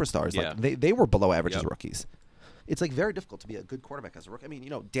become superstars, like they were below average as rookies. It's like very difficult to be a good quarterback as a rookie. I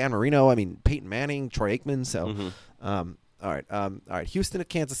mean, Dan Marino, Peyton Manning, Troy Aikman. So, all right. Houston at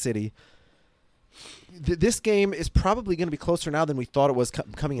Kansas City. This game is probably going to be closer now than we thought it was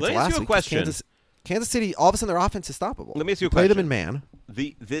coming into last week. Let me ask you a question. Kansas City, all of a sudden, their offense is stoppable. Let me ask you a question. Play them in man.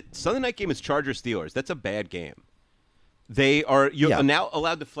 The Sunday night game is Chargers-Steelers. That's a bad game. They are now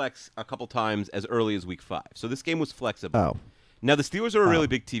allowed to flex a couple times as early as week 5. So this game was flexible. Oh. Now the Steelers are a really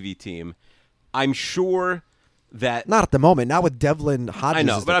big TV team. I'm sure that not at the moment. Not with Devlin Hodges. I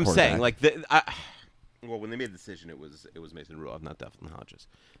know, but I'm saying when they made the decision, it was Mason Rudolph, not Devlin Hodges.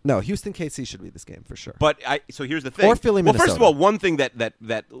 No, Houston KC should be this game for sure. But so here's the thing. Or Philly, Minnesota. Well, first of all, one thing that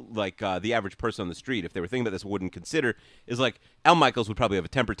the average person on the street, if they were thinking about this, wouldn't consider is like Al Michaels would probably have a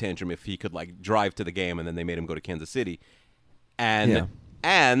temper tantrum if he could like drive to the game and then they made him go to Kansas City.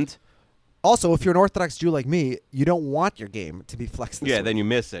 And also, if you're an Orthodox Jew like me, you don't want your game to be flexed. Yeah, then you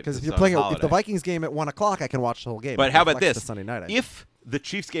miss it because if you're playing if the Vikings game at 1:00, I can watch the whole game. But how about this? Sunday night, if the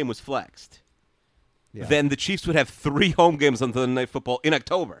Chiefs game was flexed, then the Chiefs would have 3 home games on Sunday Night Football in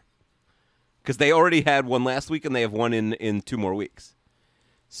October, because they already had one last week and they have one in 2 more weeks.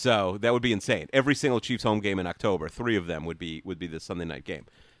 So that would be insane. Every single Chiefs home game in October, 3 of them would be the Sunday night game.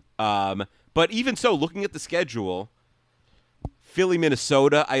 But even so, looking at the schedule. Philly,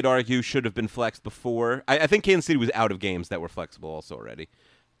 Minnesota, I'd argue, should have been flexed before. I think Kansas City was out of games that were flexible also already.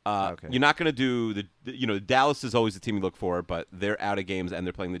 Okay. You're not going to do Dallas is always the team you look for, but they're out of games and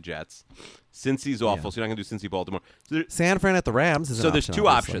they're playing the Jets. Cincy's awful, so you're not going to do Cincy, Baltimore. So, San Fran at the Rams is an there's option, two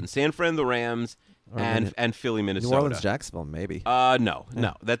obviously. options: San Fran, the Rams, and Philly, Minnesota. New Orleans, Jacksonville, maybe. No.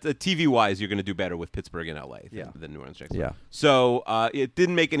 That's TV wise, you're going to do better with Pittsburgh and LA than New Orleans, Jacksonville. Yeah. So it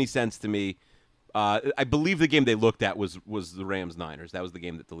didn't make any sense to me. I believe the game they looked at was the Rams Niners. That was the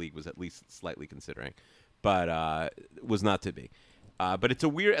game that the league was at least slightly considering, but was not to be. But it's a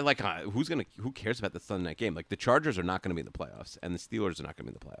weird who cares about the Sunday night game? Like the Chargers are not going to be in the playoffs, and the Steelers are not going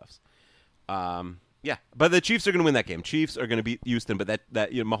to be in the playoffs. Yeah, but the Chiefs are going to win that game. Chiefs are going to beat Houston, but that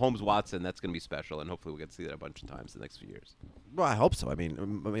Mahomes Watson, that's going to be special, and hopefully we'll get to see that a bunch of times in the next few years. Well, I hope so. I mean,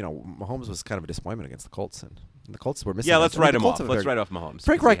 Mahomes was kind of a disappointment against the Colts, and the Colts were missing. Yeah, let's write the him Colts off. have a Let's very- write off Mahomes.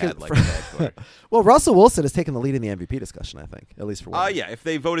 Frank 'cause Reich he is- had, like, a bad quarter. Well, Russell Wilson is taking the lead in the MVP discussion, I think, at least for one. Yeah, if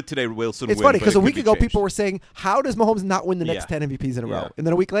they voted today, Wilson It's win, funny but because it a could week be ago changed. people were saying, "How does Mahomes not win the next Yeah. 10 MVPs in a row?" Yeah. And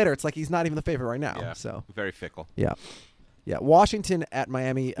then a week later, it's like he's not even the favorite right now. Yeah, So very fickle. yeah. Washington at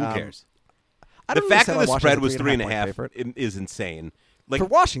Miami. Who cares? I The don't fact really that the say spread Washington's was 3.5 3.5 favorite. is insane. Like For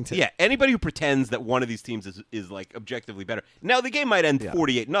Washington. Yeah, anybody who pretends that one of these teams is like objectively better. Now the game might end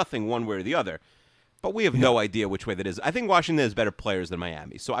 48-0 one way or the other, but we have no idea which way that is. I think Washington has better players than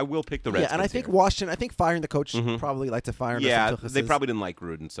Miami, so I will pick the Redskins. Yeah, and I think here. Washington. I think firing the coach probably like to fire. Yeah, Tuchus they is- probably didn't like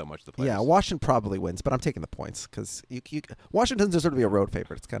Gruden so much. The players. Yeah, Washington probably wins, but I'm taking the points because Washington doesn't deserve to be a road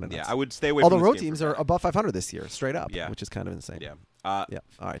favorite. It's kind of nuts. I would stay away. Although from this road game teams for are Friday. above 500 this year, straight up. Yeah. Which is kind of insane. Yeah. Yeah.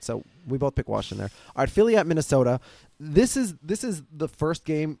 All right. So we both pick Washington there. All right. Philly at Minnesota. This is the first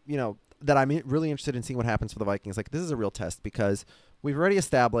game that I'm really interested in seeing what happens for the Vikings. Like this is a real test because we've already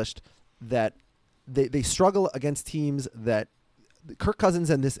established that they struggle against teams that Kirk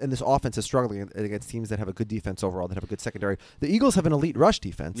Cousins and this offense is struggling against teams that have a good defense overall, that have a good secondary. The Eagles have an elite rush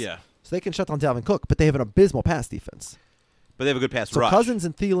defense. Yeah. So they can shut down Dalvin Cook, but they have an abysmal pass defense. But they have a good pass So rush. Cousins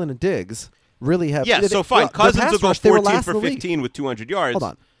and Thielen and Diggs really have. Yeah, they- so fine. their Cousins pass will go rush, they were 14 last for in the league. 15 with 200 yards. Hold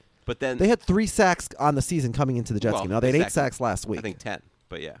on. But then They had 3 sacks on the season coming into the Jets game. Now they had 8 sacks last week. I think 10.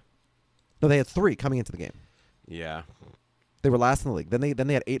 But yeah. No, they had 3 coming into the game. Yeah. They were last in the league. Then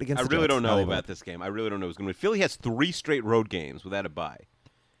they had 8 against I the really Jets. don't Now know they about won. this game. I really don't know who's going to win. Philly has 3 straight road games without a bye.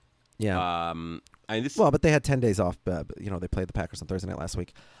 Yeah. This Well, but they had 10 days off. They played the Packers on Thursday night last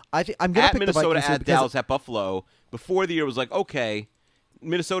week. I'm going to at pick Minnesota, the Vikings here at because- Dallas, at Buffalo. Before the year was like, okay,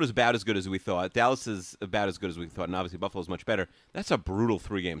 Minnesota's about as good as we thought. Dallas is about as good as we thought, and obviously Buffalo's much better. That's a brutal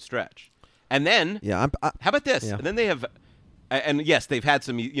 3-game stretch. And then, Yeah. how about this? Yeah. And then they have, and yes, they've had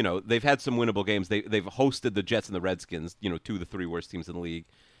some, they've had some winnable games. They've hosted the Jets and the Redskins, 2 of the 3 worst teams in the league.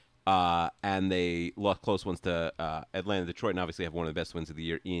 And they lost close ones to Atlanta, Detroit, and obviously have one of the best wins of the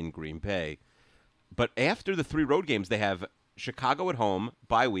year in Green Bay. But after the 3 road games, they have Chicago at home,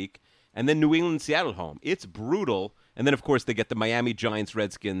 bye week, and then New England, Seattle at home. It's brutal. And then, of course, they get the Miami Giants,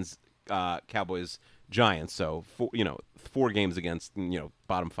 Redskins, Cowboys, Giants. So, 4 games against,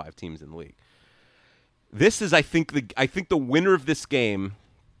 bottom 5 teams in the league. This is, I think the winner of this game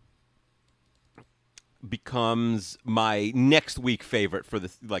becomes my next week favorite for the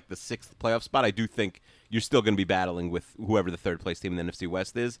 6th playoff spot. I do think you're still going to be battling with whoever the 3rd place team in the NFC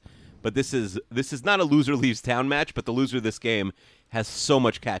West is. But this is not a loser leaves town match, but the loser of this game has so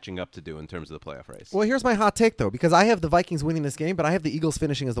much catching up to do in terms of the playoff race. Well, here's my hot take, though, because I have the Vikings winning this game, but I have the Eagles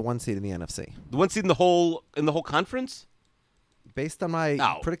finishing as the 1 seed in the NFC. The 1 seed in the whole conference? Based on my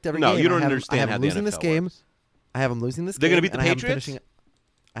No. predict every No, game, you don't I have, understand I have how them the losing this NFL game. works. I have them losing this They're game. gonna beat the and I have them Patriots?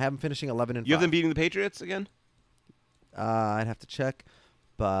 I have them finishing 11-5. You have them beating the Patriots again? I'd have to check,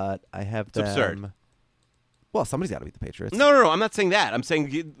 but I have them. It's absurd. Well, somebody's got to beat the Patriots. No. I'm not saying that. I'm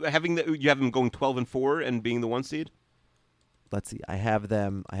saying you have them going 12-4 and being the 1 seed. Let's see. I have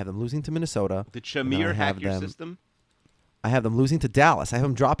them losing to Minnesota. Did and then I Shamir hack have your them- system? I have them losing to Dallas. I have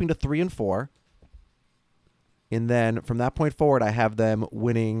them dropping to 3-4. And then from that point forward, I have them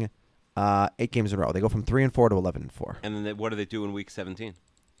winning 8 games in a row. They go from 3-4 to 11-4. And then what do they do in week 17?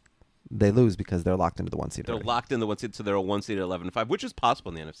 They lose because they're locked into the 1 seed. They're already. locked in the 1 seed, so they're a 1 seed at 11-5, which is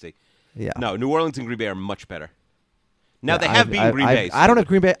possible in the NFC. Yeah. No, New Orleans and Green Bay are much better. Now Yeah, they have beaten Green Bay. I don't have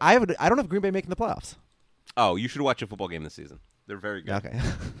Green Bay. I don't have Green Bay making the playoffs. Oh, you should watch a football game this season. They're very good. Okay.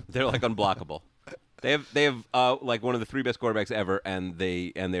 They're like unblockable. They have like one of the 3 best quarterbacks ever, and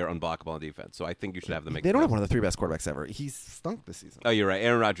they are unblockable on defense. So I think you should have them make. They the don't have playoffs. one of the 3 best quarterbacks ever. He's stunk this season. Oh, you're right.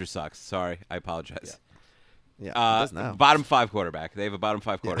 Aaron Rodgers sucks. Sorry, I apologize. Yeah, he does now. Bottom 5 quarterback. They have a bottom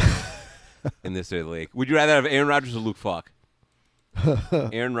 5 quarterback in this area of the league. Would you rather have Aaron Rodgers or Luke Falk?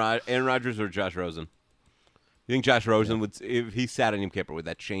 Aaron Rodgers or Josh Rosen? You think Josh Rosen would, if he sat on Yom Kippur, would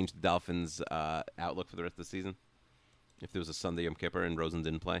that change the Dolphins' outlook for the rest of the season? If there was a Sunday Yom Kippur and Rosen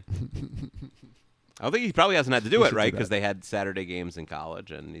didn't play. I think he probably hasn't had to do it, right? Because they had Saturday games in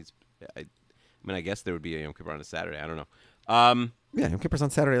college, and I guess there would be a Yom Kippur on a Saturday. I don't know. Yeah, Yom Kippur's on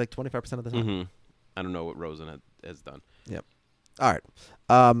Saturday like 25% of the time. Mm-hmm. I don't know what Rosen has done. Yep. All right.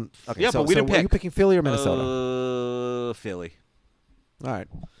 Okay. Yeah, so, but we didn't are pick. you picking Philly or Minnesota? Philly. All right.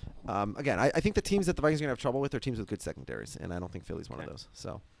 Again, I think the teams that the Vikings are going to have trouble with are teams with good secondaries, and I don't think Philly's one of those.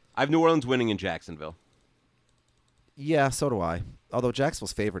 So I have New Orleans winning in Jacksonville. yeah, so do I. Although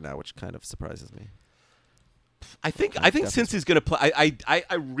Jacksonville's favored now, which kind of surprises me. I think Cincy's going to play.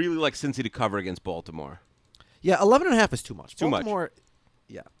 I really like Cincy to cover against Baltimore. Yeah, 11.5 is too much. Too much. Baltimore,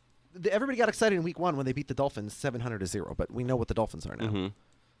 yeah. Everybody got excited in Week 1 when they beat the Dolphins 700-0, but we know what the Dolphins are now. Mm-hmm.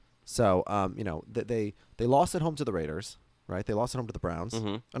 So, they lost at home to the Raiders, right? They lost at home to the Browns.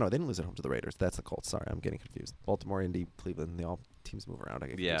 Mm-hmm. Oh, no, they didn't lose at home to the Raiders. That's the Colts. Sorry, I'm getting confused. Baltimore, Indy, Cleveland, they all teams move around. I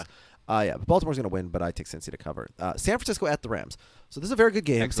get confused. Yeah, but Baltimore's going to win, but I take Cincy to cover. San Francisco at the Rams. So this is a very good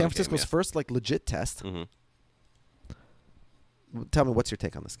game. Excellent San Francisco's game, yeah. first legit test. Mm-hmm. Tell me, what's your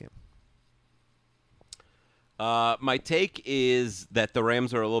take on this game? My take is that the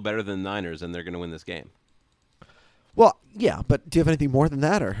Rams are a little better than the Niners, and they're going to win this game. Well, yeah, but do you have anything more than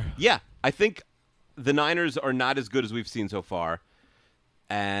that, or? Yeah, I think the Niners are not as good as we've seen so far,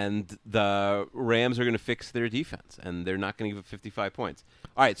 and the Rams are going to fix their defense, and they're not going to give up 55 points.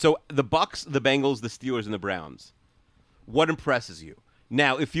 All right, so the Bucs, the Bengals, the Steelers, and the Browns. What impresses you?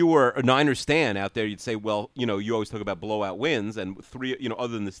 Now, if you were a Niners stan out there, you'd say, well, you always talk about blowout wins, and 3,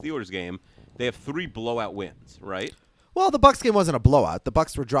 other than the Steelers game, they have 3 blowout wins, right? Well, the Bucs game wasn't a blowout. The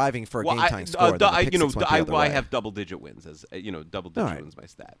Bucs were driving for a game-tying score. I have double-digit wins as double-digit wins my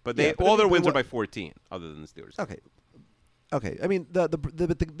stat, but all their wins are by 14, other than the Steelers. Okay. I mean,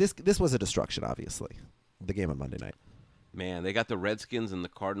 this was a destruction, obviously. The game on Monday night. Man, they got the Redskins and the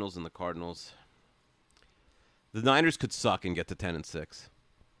Cardinals, The Niners could suck and get to 10-6.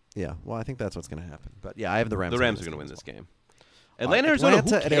 Yeah, well, I think that's what's going to happen. But yeah, I have the Rams. The Rams are going to win this game. Atlanta, Arizona. Who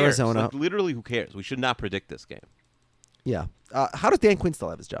cares? Arizona. Like, literally, who cares? We should not predict this game. Yeah. How does Dan Quinn still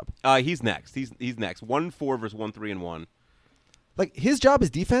have his job? He's next. He's next. 1-4 versus 1-3-1. Like, his job is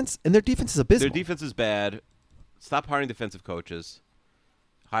defense, and their defense is abysmal. Their defense is bad. Stop hiring defensive coaches.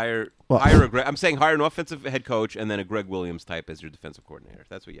 Hire an offensive head coach and then a Greg Williams type as your defensive coordinator.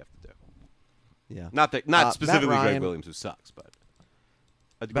 That's what you have to do. Yeah. Not specifically Greg Williams, who sucks, but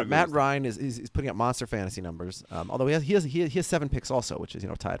Matt Ryan is putting up monster fantasy numbers. Although he has 7 picks also, which is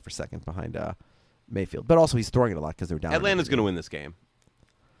tied for second behind Mayfield. But also he's throwing it a lot because they're down. Atlanta's going to win this game.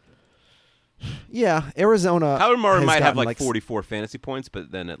 Yeah, Arizona. Kyler Murray might have like 44 fantasy points,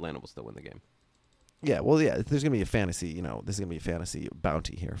 but then Atlanta will still win the game. Yeah, well, yeah. There's going to be a fantasy. This is going to be a fantasy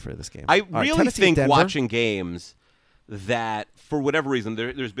bounty here for this game. I really think watching games that, for whatever reason,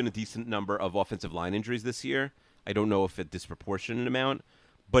 there's been a decent number of offensive line injuries this year. I don't know if a disproportionate amount,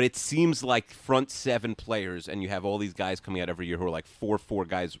 but it seems like front 7 players, and you have all these guys coming out every year who are like 4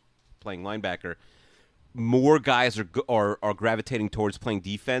 guys playing linebacker. More guys are gravitating towards playing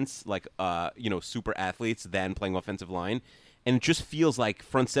defense, like super athletes, than playing offensive line. And it just feels like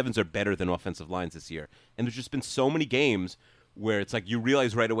front 7s are better than offensive lines this year. And there's just been so many games where it's like you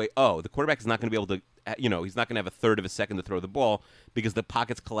realize right away, the quarterback is not going to be able to, he's not going to have a third of a second to throw the ball because the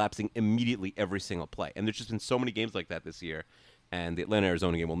pocket's collapsing immediately every single play. And there's just been so many games like that this year. And the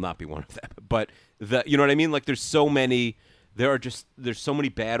Atlanta-Arizona game will not be one of them. But, you know what I mean? Like there's so many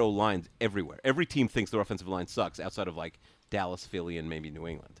bad old lines everywhere. Every team thinks their offensive line sucks outside of like Dallas, Philly, and maybe New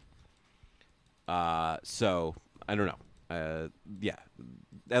England. So, I don't know.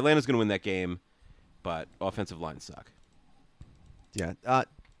 Atlanta's going to win that game, but offensive lines suck. Yeah.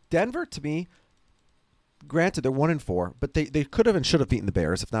 Denver, to me, granted, they're 1-4, but they could have and should have beaten the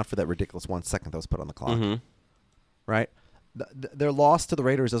Bears if not for that ridiculous 1 second that was put on the clock. Mm-hmm. Right? Their loss to the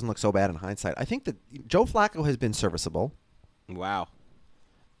Raiders doesn't look so bad in hindsight. I think that Joe Flacco has been serviceable. Wow.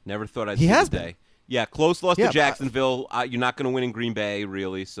 Never thought I'd see the day. Yeah, close loss to Jacksonville. You're not going to win in Green Bay,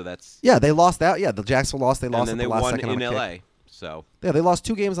 really, so that's... Yeah, they lost out. Yeah, the Jacksonville lost. They lost at the last second on a kick. And then they won in L.A., so... Yeah, they lost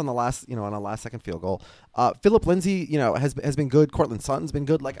 2 games on the last, on a last-second field goal. Philip Lindsay, has been good. Cortland Sutton's been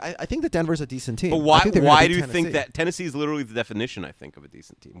good. Like, I think that Denver's a decent team. But why do you think that... Tennessee is literally the definition, I think, of a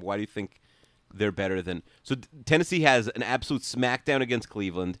decent team. Why do you think they're better than... So Tennessee has an absolute smackdown against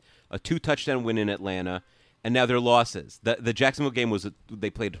Cleveland, a 2-touchdown win in Atlanta, and now their losses. The Jacksonville game they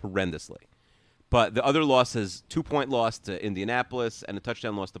played horrendously. But the other losses, 2-point loss to Indianapolis and a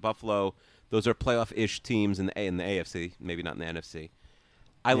touchdown loss to Buffalo. Those are playoff-ish teams in the AFC, maybe not in the NFC.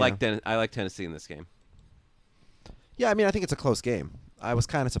 I like Tennessee in this game. Yeah, I mean, I think it's a close game. I was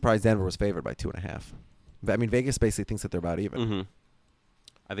kind of surprised Denver was favored by 2.5. I mean, Vegas basically thinks that they're about even. Mm-hmm.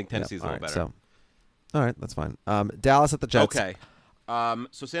 I think Tennessee's a little better. So, All right, that's fine. Dallas at the Jets. Okay.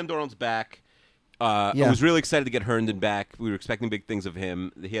 So Sam Darnold's back. Yeah. I was really excited to get Herndon back. We were expecting big things of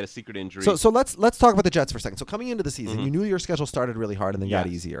him. He had a secret injury. So let's talk about the Jets for a second. So coming into the season, you knew your schedule started really hard and then got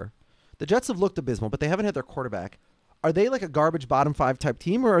Yes. easier. The Jets have looked abysmal, but they haven't had their quarterback. Are they like a garbage bottom 5 type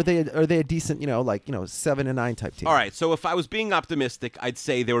team, or are they a decent 7-9 type team? All right, so if I was being optimistic, I'd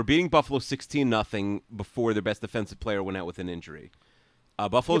say they were beating Buffalo 16-0 before their best defensive player went out with an injury. Yeah,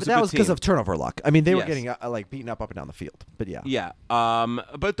 Buffalo's but a that good was because team. of turnover luck. I mean, they were Yes. getting beaten up and down the field. But yeah. Yeah,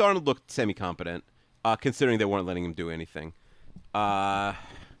 but Darnold looked semi-competent, considering they weren't letting him do anything. But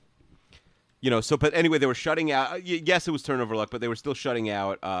anyway, they were shutting out. Yes, it was turnover luck, but they were still shutting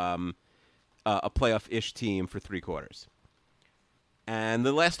out a playoff-ish team for 3 quarters. And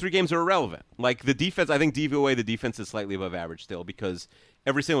the last 3 games are irrelevant. Like the defense, I think DVOA, the defense is slightly above average still because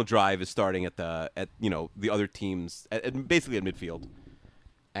every single drive is starting at the other teams basically at midfield.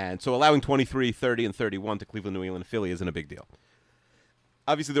 And so allowing 23, 30, and 31 to Cleveland, New England, and Philly isn't a big deal.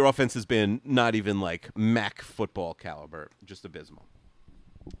 Obviously, their offense has been not even like MAC football caliber, just abysmal.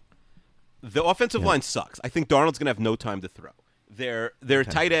 The offensive line sucks. I think Darnold's going to have no time to throw. Their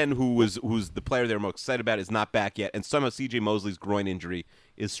tight end, who's the player they're most excited about, is not back yet, and somehow C.J. Mosley's groin injury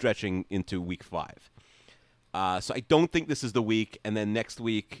is stretching into week 5. So I don't think this is the week, and then next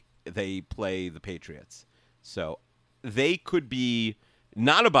week they play the Patriots. So they could be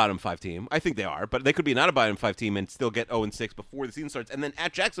not a bottom 5 team. I think they are, but they could be not a bottom 5 team and still get 0-6 before the season starts. And then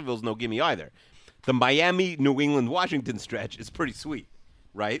at Jacksonville's no gimme either. The Miami, New England, Washington stretch is pretty sweet,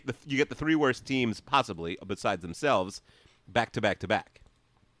 right? You get the 3 worst teams possibly besides themselves back to back to back.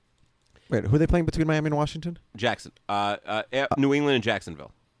 Wait, who are they playing between Miami and Washington? New England and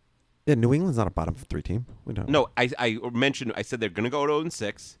Jacksonville. Yeah, New England's not a bottom 3 team. We don't. No, I said they're going to go to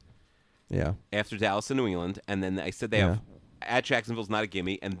 0-6 Yeah. after Dallas and New England, and then I said they have at Jacksonville's not a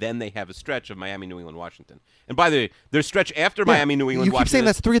gimme, and then they have a stretch of Miami, New England, Washington. And by the way, their stretch after Miami, New England, You keep Washington. saying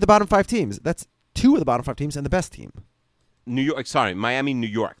that's 3 of the bottom 5 teams. That's 2 of the bottom 5 teams and the best team. Miami, New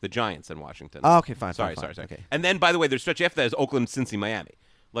York, the Giants, and Washington. Oh, okay, fine. Sorry. Okay. And then, by the way, their stretch after that is Oakland, Cincy, Miami.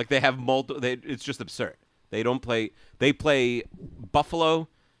 Like they have it's just absurd. They don't play. They play Buffalo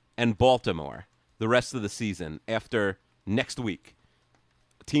and Baltimore the rest of the season after next week.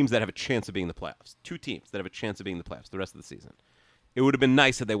 Teams that have a chance of being in the playoffs. 2 teams that have a chance of being in the playoffs the rest of the season. It would have been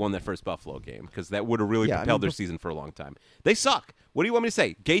nice if they won that first Buffalo game because that would have really propelled their season for a long time. They suck. What do you want me to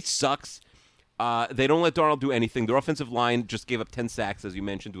say? Gates sucks. They don't let Darnold do anything. Their offensive line just gave up 10 sacks, as you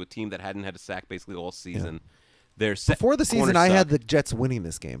mentioned, to a team that hadn't had a sack basically all season. Before the season, I had the Jets winning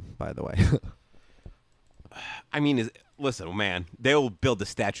this game, by the way. I mean, listen, man, they'll build a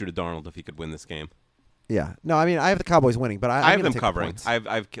statue to Darnold if he could win this game. Yeah. No, I mean, I have the Cowboys winning, but I have them take covering. The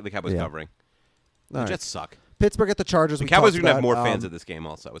I have the Cowboys covering. The Jets suck. Pittsburgh at the Chargers. The Cowboys are going to have more fans at this game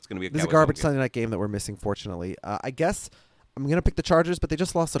also. It's going to be a This is a garbage Sunday night game that we're missing, fortunately. I guess I'm going to pick the Chargers, but they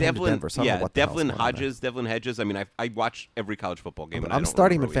just lost at home to Denver. So I don't know what the hell's going on there. Devlin Hedges. I mean, I watch every college football game. I'm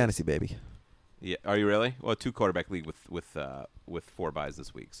starting him in fantasy, baby. Yeah, are you really? Well, 2 quarterback league with 4 buys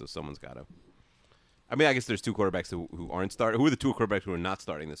this week, so someone's got to. I mean, I guess there's 2 quarterbacks who aren't starting. Who are the 2 quarterbacks who are not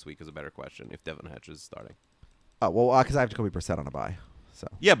starting this week is a better question. If Devlin Hedges is starting. Because I have Jacoby Brissett on a bye. So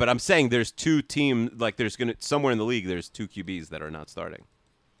yeah, but I'm saying there's 2 teams. Like there's somewhere in the league there's 2 QBs that are not starting.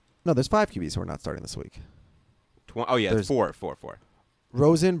 No, there's 5 QBs who are not starting this week. There's 4.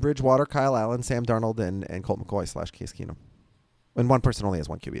 Rosen, Bridgewater, Kyle Allen, Sam Darnold, and Colt McCoy / Case Keenum. And one person only has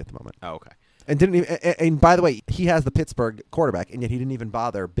 1 QB at the moment. Oh, okay. And didn't even, and by the way, he has the Pittsburgh quarterback, and yet he didn't even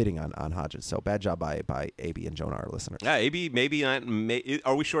bother bidding on Hodges. So bad job by AB and Jonah, our listeners. Yeah, AB maybe not.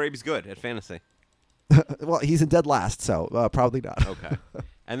 Are we sure AB's good at fantasy? Well, he's in dead last, so probably not. Okay.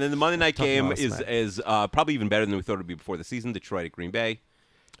 And then the Monday night game is probably even better than we thought it would be before the season. Detroit at Green Bay.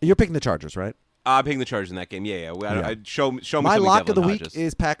 You're picking the Chargers, right? I'm picking the Chargers in that game. Yeah. Show me. My lock of the Hodges. week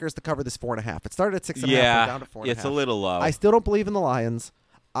is Packers to cover this 4.5. It started at 6.5. Yeah, Down to 4.5. It's a little low. I still don't believe in the Lions.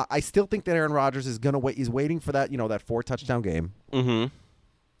 I still think that Aaron Rodgers is gonna wait. He's waiting for that, that 4 touchdown game. Mm-hmm.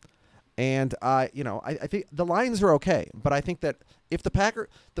 And I think the Lions are okay, but I think that if the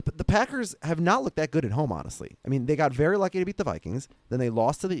Packers have not looked that good at home, honestly. I mean, they got very lucky to beat the Vikings, then they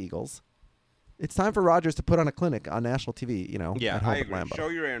lost to the Eagles. It's time for Rodgers to put on a clinic on national TV. Yeah, at home I at agree. Lambeau. Show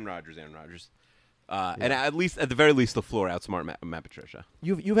your Aaron Rodgers. And at the very least, LaFleur outsmart Matt Patricia.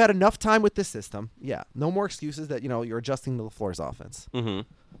 You've had enough time with this system. Yeah, no more excuses that you're adjusting to LaFleur's offense. Mm-hmm.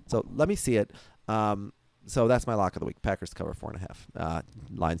 So let me see it. So that's my lock of the week. Packers to cover 4.5.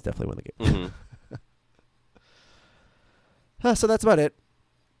 Lions definitely win the game. Mm-hmm. So that's about it.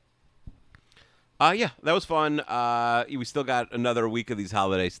 Yeah, that was fun. We still got another week of these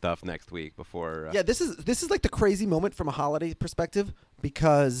holiday stuff next week before. Yeah, this is like the crazy moment from a holiday perspective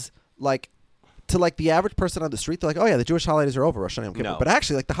because to like the average person on the street, they're like, oh yeah, the Jewish holidays are over, Rosh Hashanah Yom Kippur. No. But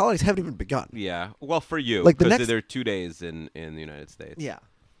actually, like the holidays haven't even begun. Yeah. Well, for you, Like, the because next- there are 2 days in the United States. Yeah.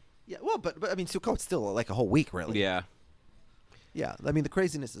 Yeah. Well, but I mean, Sukkot's still like a whole week, really. Yeah. Yeah. I mean, the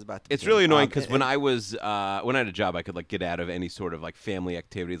craziness is about to It's begin. really annoying because when and- I was when I had a job, I could like get out of any sort of like family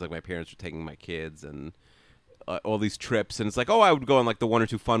activities. Like my parents were taking my kids and all these trips, and it's like, oh, I would go on like the 1 or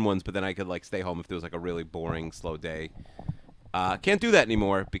 2 fun ones, but then I could like stay home if there was like a really boring, slow day. Can't do that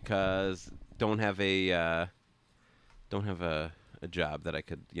anymore because don't have a job that I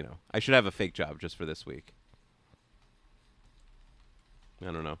could, I should have a fake job just for this week. I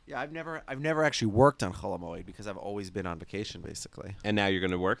don't know. Yeah, I've never actually worked on Chol HaMoed because I've always been on vacation, basically. And now you're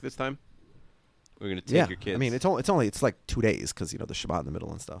going to work this time? We're going to take your kids. I mean, it's like 2 days because the Shabbat in the middle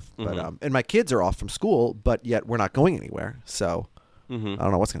and stuff. But Mhm. and my kids are off from school, but yet we're not going anywhere. So Mhm. I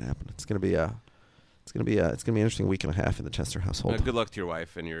don't know what's going to happen. It's going to be an interesting week and a half in the Chester household. Good luck to your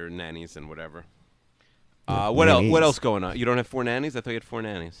wife and your nannies and whatever. What else? What nannies. else going on? You don't have 4 nannies? I thought you had 4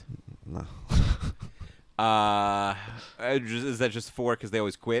 nannies. No. Is that just 4 because they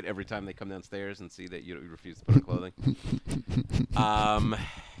always quit every time they come downstairs and see that you refuse to put on clothing?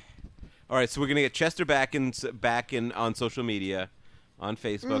 All right, so we're gonna get Chester back in on social media, on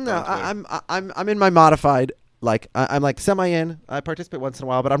Facebook. No, on Twitter. I'm in my modified. Like I'm like semi in. I participate once in a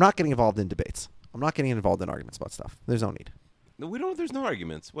while, but I'm not getting involved in debates. I'm not getting involved in arguments about stuff. There's no need. We don't. There's no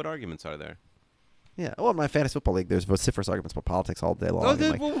arguments. What arguments are there? Yeah. Well, in my fantasy football league, there's vociferous arguments about politics all day long. Oh, and,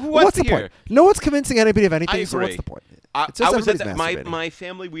 then like, who what's wants the to hear? point? No one's convincing anybody of anything. I So agree. what's the point? I It's just was at everybody's that. masturbating. My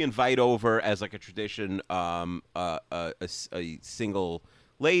family. We invite over as like a tradition. A single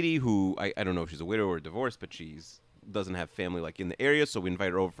lady who I don't know if she's a widow or divorced, but doesn't have family like in the area. So we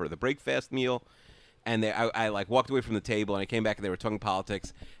invite her over for the breakfast meal. And I like walked away from the table and I came back and they were talking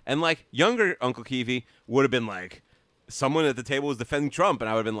politics. And like younger Uncle Kiwi would have been like, someone at the table was defending Trump, and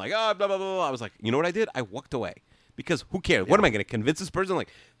I would have been like, oh, blah, blah, blah, blah. I was like, you know what I did? I walked away. Because who cares? What am I going to convince this person? Like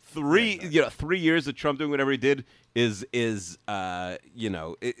 3 years of Trump doing whatever he did it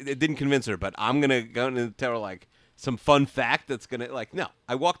didn't convince her. But I'm going to tell her like some fun fact that's going to no.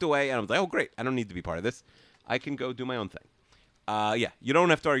 I walked away and I was like, oh, great. I don't need to be part of this. I can go do my own thing. You don't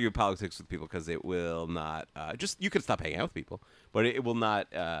have to argue politics with people because it will not. You could stop hanging out with people, but it will not.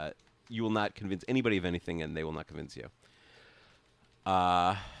 You will not convince anybody of anything, and they will not convince you.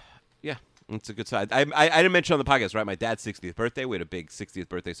 It's a good side. I didn't mention on the podcast, right? My dad's 60th birthday. We had a big 60th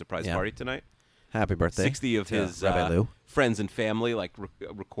birthday surprise party tonight. Happy birthday. 60 of to his Rabbi Lou. friends and family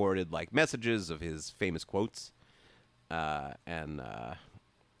recorded like messages of his famous quotes, and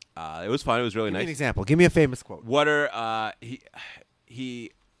it was fun. It was really Give me nice. an example. Give me a famous quote. What are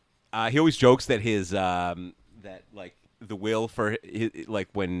he always jokes that his that like the will for like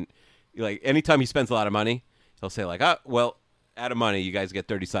when like anytime he spends a lot of money, he'll say like, oh well, out of money, you guys get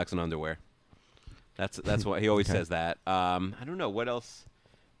 30 socks and underwear. That's what he always Okay. says that. I don't know what else.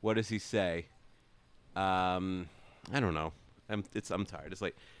 What does he say? I don't know. I'm tired. It's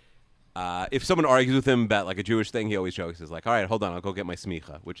like if someone argues with him about like a Jewish thing, he always jokes. He's like, all right, hold on, I'll go get my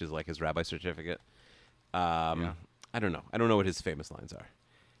smicha, which is like his rabbi certificate. I don't know. I don't know what his famous lines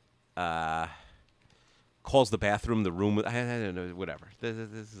are. Calls the bathroom the room. I don't know. Whatever. This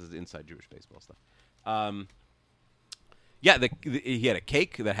is inside Jewish baseball stuff. He had a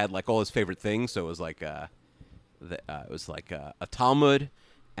cake that had like all his favorite things. So it was like a Talmud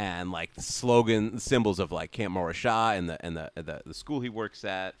and like the symbols of like Camp Morashah and the school he works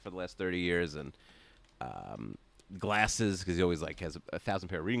at for the last 30 years and glasses because he always like has 1,000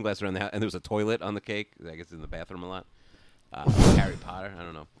 pair of reading glasses around the house, and there was a toilet on the cake. I guess in the bathroom a lot. Harry Potter. I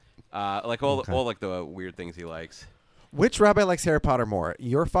don't know. Like all like the weird things he likes. Which rabbi likes Harry Potter more,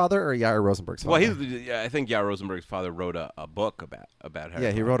 your father or Yair Rosenberg's father? Well, I think Yair Rosenberg's father wrote a book about Harry Potter.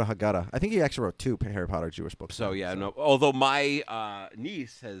 Yeah, he wrote a Haggadah. I think he actually wrote 2 Harry Potter Jewish books. So yeah, no. Although my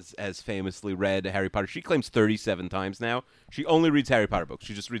niece has famously read Harry Potter, she claims 37 times now. She only reads Harry Potter books.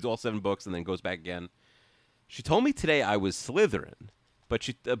 She just reads all 7 books and then goes back again. She told me today I was Slytherin,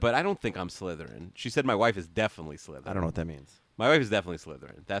 but I don't think I'm Slytherin. She said my wife is definitely Slytherin. I don't know what that means. My wife is definitely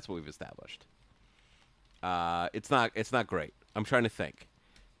Slytherin. That's what we've established. It's not great. I'm trying to think.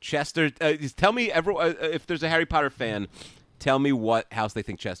 Chester, tell me if there's a Harry Potter fan, tell me what house they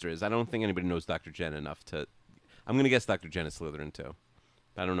think Chester is. I don't think anybody knows Dr. Jen enough to. I'm gonna guess Dr. Jen is Slytherin too.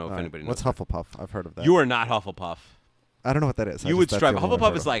 I don't know if anybody knows. What's Hufflepuff? I've heard of that. You are not Hufflepuff. I don't know what that is. You would strive.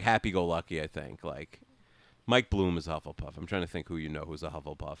 Hufflepuff is like happy-go-lucky. I think like Mike Bloom is Hufflepuff. I'm trying to think who you know who's a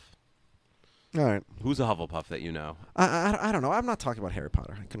Hufflepuff. All right. Who's a Hufflepuff that you know? I don't know. I'm not talking about Harry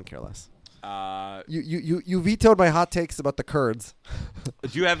Potter. I couldn't care less. You vetoed my hot takes about the Kurds.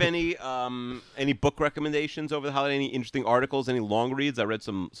 Do you have any book recommendations over the holiday? Any interesting articles? Any long reads? I read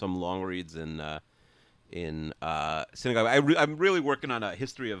some long reads in synagogue. I'm really working on a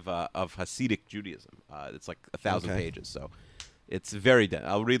history of Hasidic Judaism. It's like 1,000 pages, so it's very dense.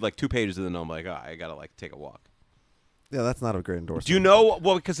 I'll read like 2 pages and then I'm like, I gotta like take a walk. Yeah, that's not a great endorsement. Do you know?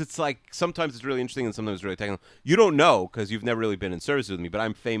 Well, because it's like sometimes it's really interesting and sometimes it's really technical. You don't know because you've never really been in service with me, but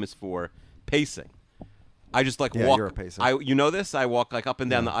I'm famous for pacing. I just like walk. You're a pacer. You know this? I walk like up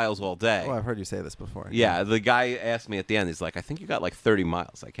and down the aisles all day. Oh, I've heard you say this before. Yeah, the guy asked me at the end. He's like, "I think you got like 30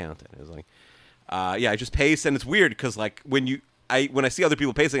 miles." I counted. It was like, I just pace, and it's weird because like when I see other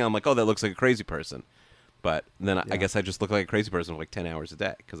people pacing, I'm like, "Oh, that looks like a crazy person," but then I guess I just look like a crazy person for like 10 hours a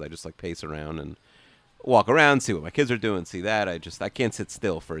day because I just like pace around and walk around, see what my kids are doing, see that. I can't sit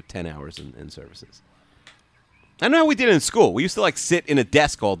still for 10 hours in services. I know how we did it in school. We used to like sit in a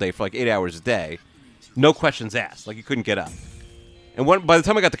desk all day for like 8 hours a day, no questions asked. Like you couldn't get up. And by the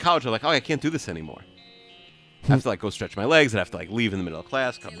time I got to college, I was like, I can't do this anymore. I have to like go stretch my legs. I have to like leave in the middle of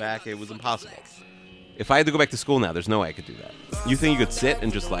class, come back. It was impossible. If I had to go back to school now, there's no way I could do that. You think you could sit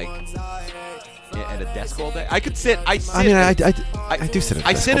and just like at a desk all day? I could sit. I do sit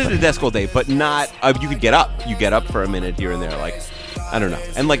at a desk all day, but not. You could get up. You get up for a minute here and there, like I don't know,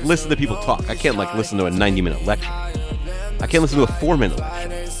 and like listen to people talk. I can't like listen to a 90-minute lecture. I can't listen to a 4-minute lecture.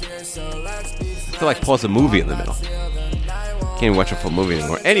 I have to like pause a movie in the middle. Can't even watch a full movie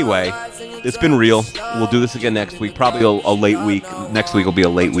anymore. Anyway, it's been real. We'll do this again next week. Probably a late week. Next week will be a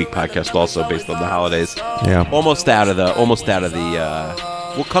late week podcast, also based on the holidays. Yeah. Almost out of the.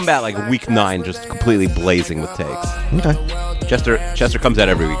 We'll come back like week 9, just completely blazing with takes. Okay. Chester comes out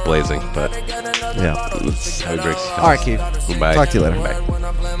every week blazing, but yeah, that's how he breaks. All right, Keith. Goodbye. Talk to you later. Bye.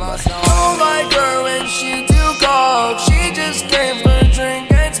 Oh my girl, when she too cold, she just came for a drink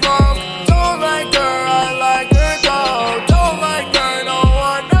and smoke. Don't like her, I like her though. Don't like her, don't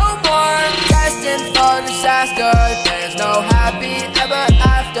want no more. Destined for disaster, there's no happy ever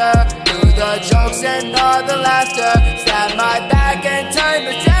after. Through the jokes and all the laughter, stab my back and turn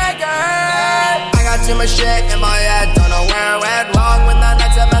the dagger. I got too much shit in my head, don't know where I went wrong. When the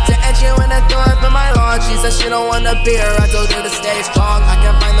night's about to end, she went and threw up in my lawn. She said she don't want a beer, I told her to stay strong. I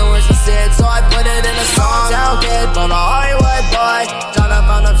can't find the words to say it, so I put it in a song. Town kid, born a Hollywood boy, trying to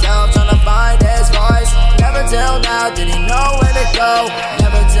find himself, trying to find his voice. Never till now did he know where to go.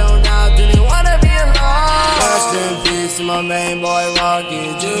 Never till now did he wanna be alone. Rest in peace to my main boy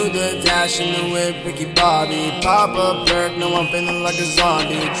Rocky. Do the dash in the whip, Ricky Bobby. Pop a perk, no I'm feeling like a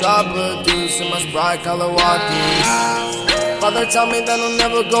zombie. Drop a deuce in my Sprite color walkie. Father tell me that I'll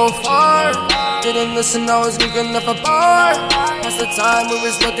never go far. Didn't listen, I was weak enough a bar. Past the time we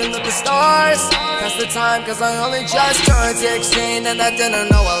was looking at the stars. Past the time cause I only just turned 16 and I didn't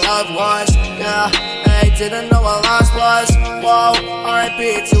know what love was. Yeah, hey, didn't know what loss was. Whoa,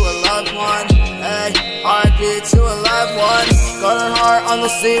 R.I.P. to a loved one. Hey, R.I.P. to a loved one. Got her heart on the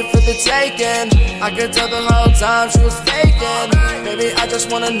sleeve for the taking. I could tell the whole time she was faking. Baby, I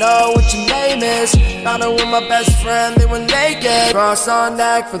just wanna know what your name is. Found her with my best friend, they were naked. Cross on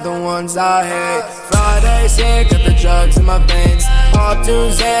deck for the ones I hate. Friday's here, got the drugs in my veins. All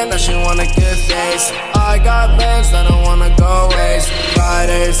Tuesday, now she wanna give face. I got legs, I don't wanna go waste.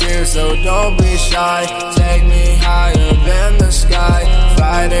 Friday's here, so don't be shy. Take me higher than the sky.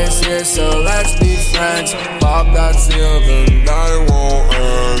 Friday's here, so let's be friends. Pop that seal, the night won't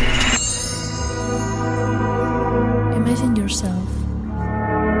end. Imagine yourself.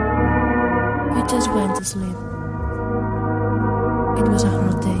 You just went to sleep. It was a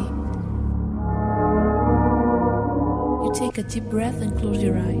hard day. You take a deep breath and close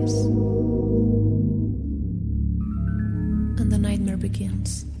your eyes. And the nightmare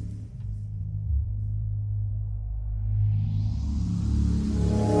begins.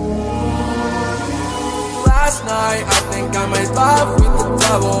 Last night, I think I made love with the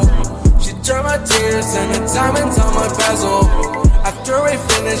devil. She turned my tears and the diamonds on my bezel. After we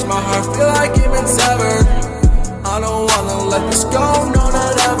finished, my heart feel like it been severed. I don't wanna let this go, no,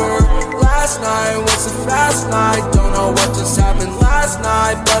 not ever. Last night was a fast night. Don't know what just happened last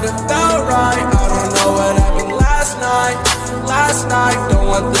night, but it felt right. I don't know what happened last night. Last night, don't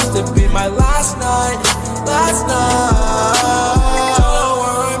want this to be my last night. Last night. Don't know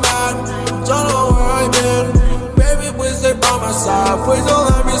where I'm at, don't know where I've been. Baby, please stay by my side, please don't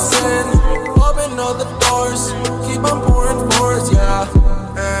let me sin. Open all the doors, keep on pouring force, yeah.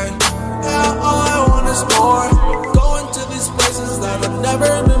 Hey, yeah, all I want is more. Going to these places that I've never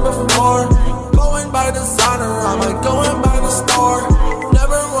been before. Going by designer, I'm like going by the store.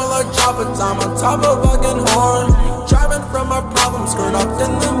 Never will I drop a dime on top of fucking whore. Driving from my problems, skirt off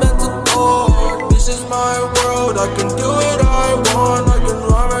in the mental door. is my world. I can do what I want. I can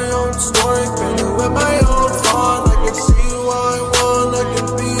write my own story, paint it with my own font. I can see who I want. I can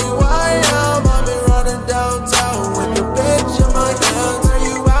be who I am. I've been riding downtown with a bitch in my hands. Where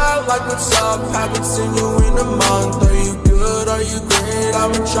you at? Like what's up? Haven't seen you in a month. Are you good? Are you great?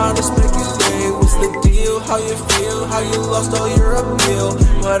 I've been trying to speculate. What's the deal? How you feel? How you lost all your appeal?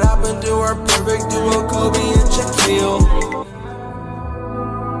 What happened to our perfect duo, Kobe and Shaquille?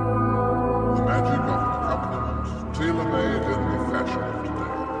 The magic of an accompaniment tailor-made in the fashion of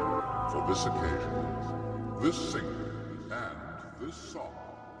today. For this occasion, this singer, and this song.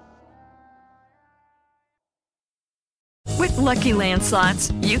 With Lucky Land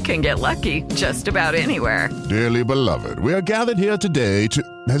Slots, you can get lucky just about anywhere. Dearly beloved, we are gathered here today to...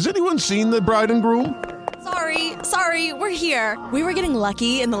 Has anyone seen the bride and groom? Sorry, we're here. We were getting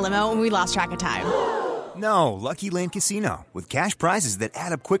lucky in the limo and we lost track of time. No, Lucky Land Casino, with cash prizes that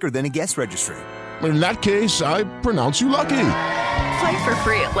add up quicker than a guest registry. In that case, I pronounce you lucky. Play for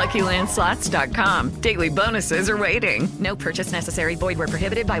free at LuckyLandSlots.com. Daily bonuses are waiting. No purchase necessary. Void where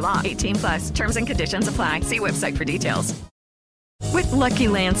prohibited by law. 18+. Terms and conditions apply. See website for details. With Lucky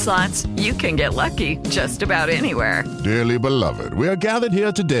Land Slots, you can get lucky just about anywhere. Dearly beloved, we are gathered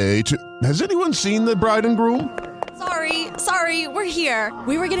here today to... Has anyone seen the bride and groom? Sorry, we're here.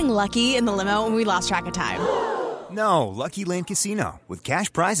 We were getting lucky in the limo and we lost track of time. No, Lucky Land Casino, with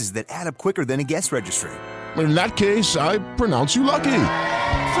cash prizes that add up quicker than a guest registry. In that case, I pronounce you lucky.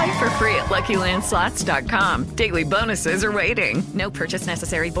 Play for free at LuckyLandSlots.com. Daily bonuses are waiting. No purchase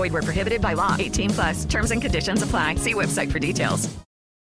necessary. Void where prohibited by law. 18+. Terms and conditions apply. See website for details.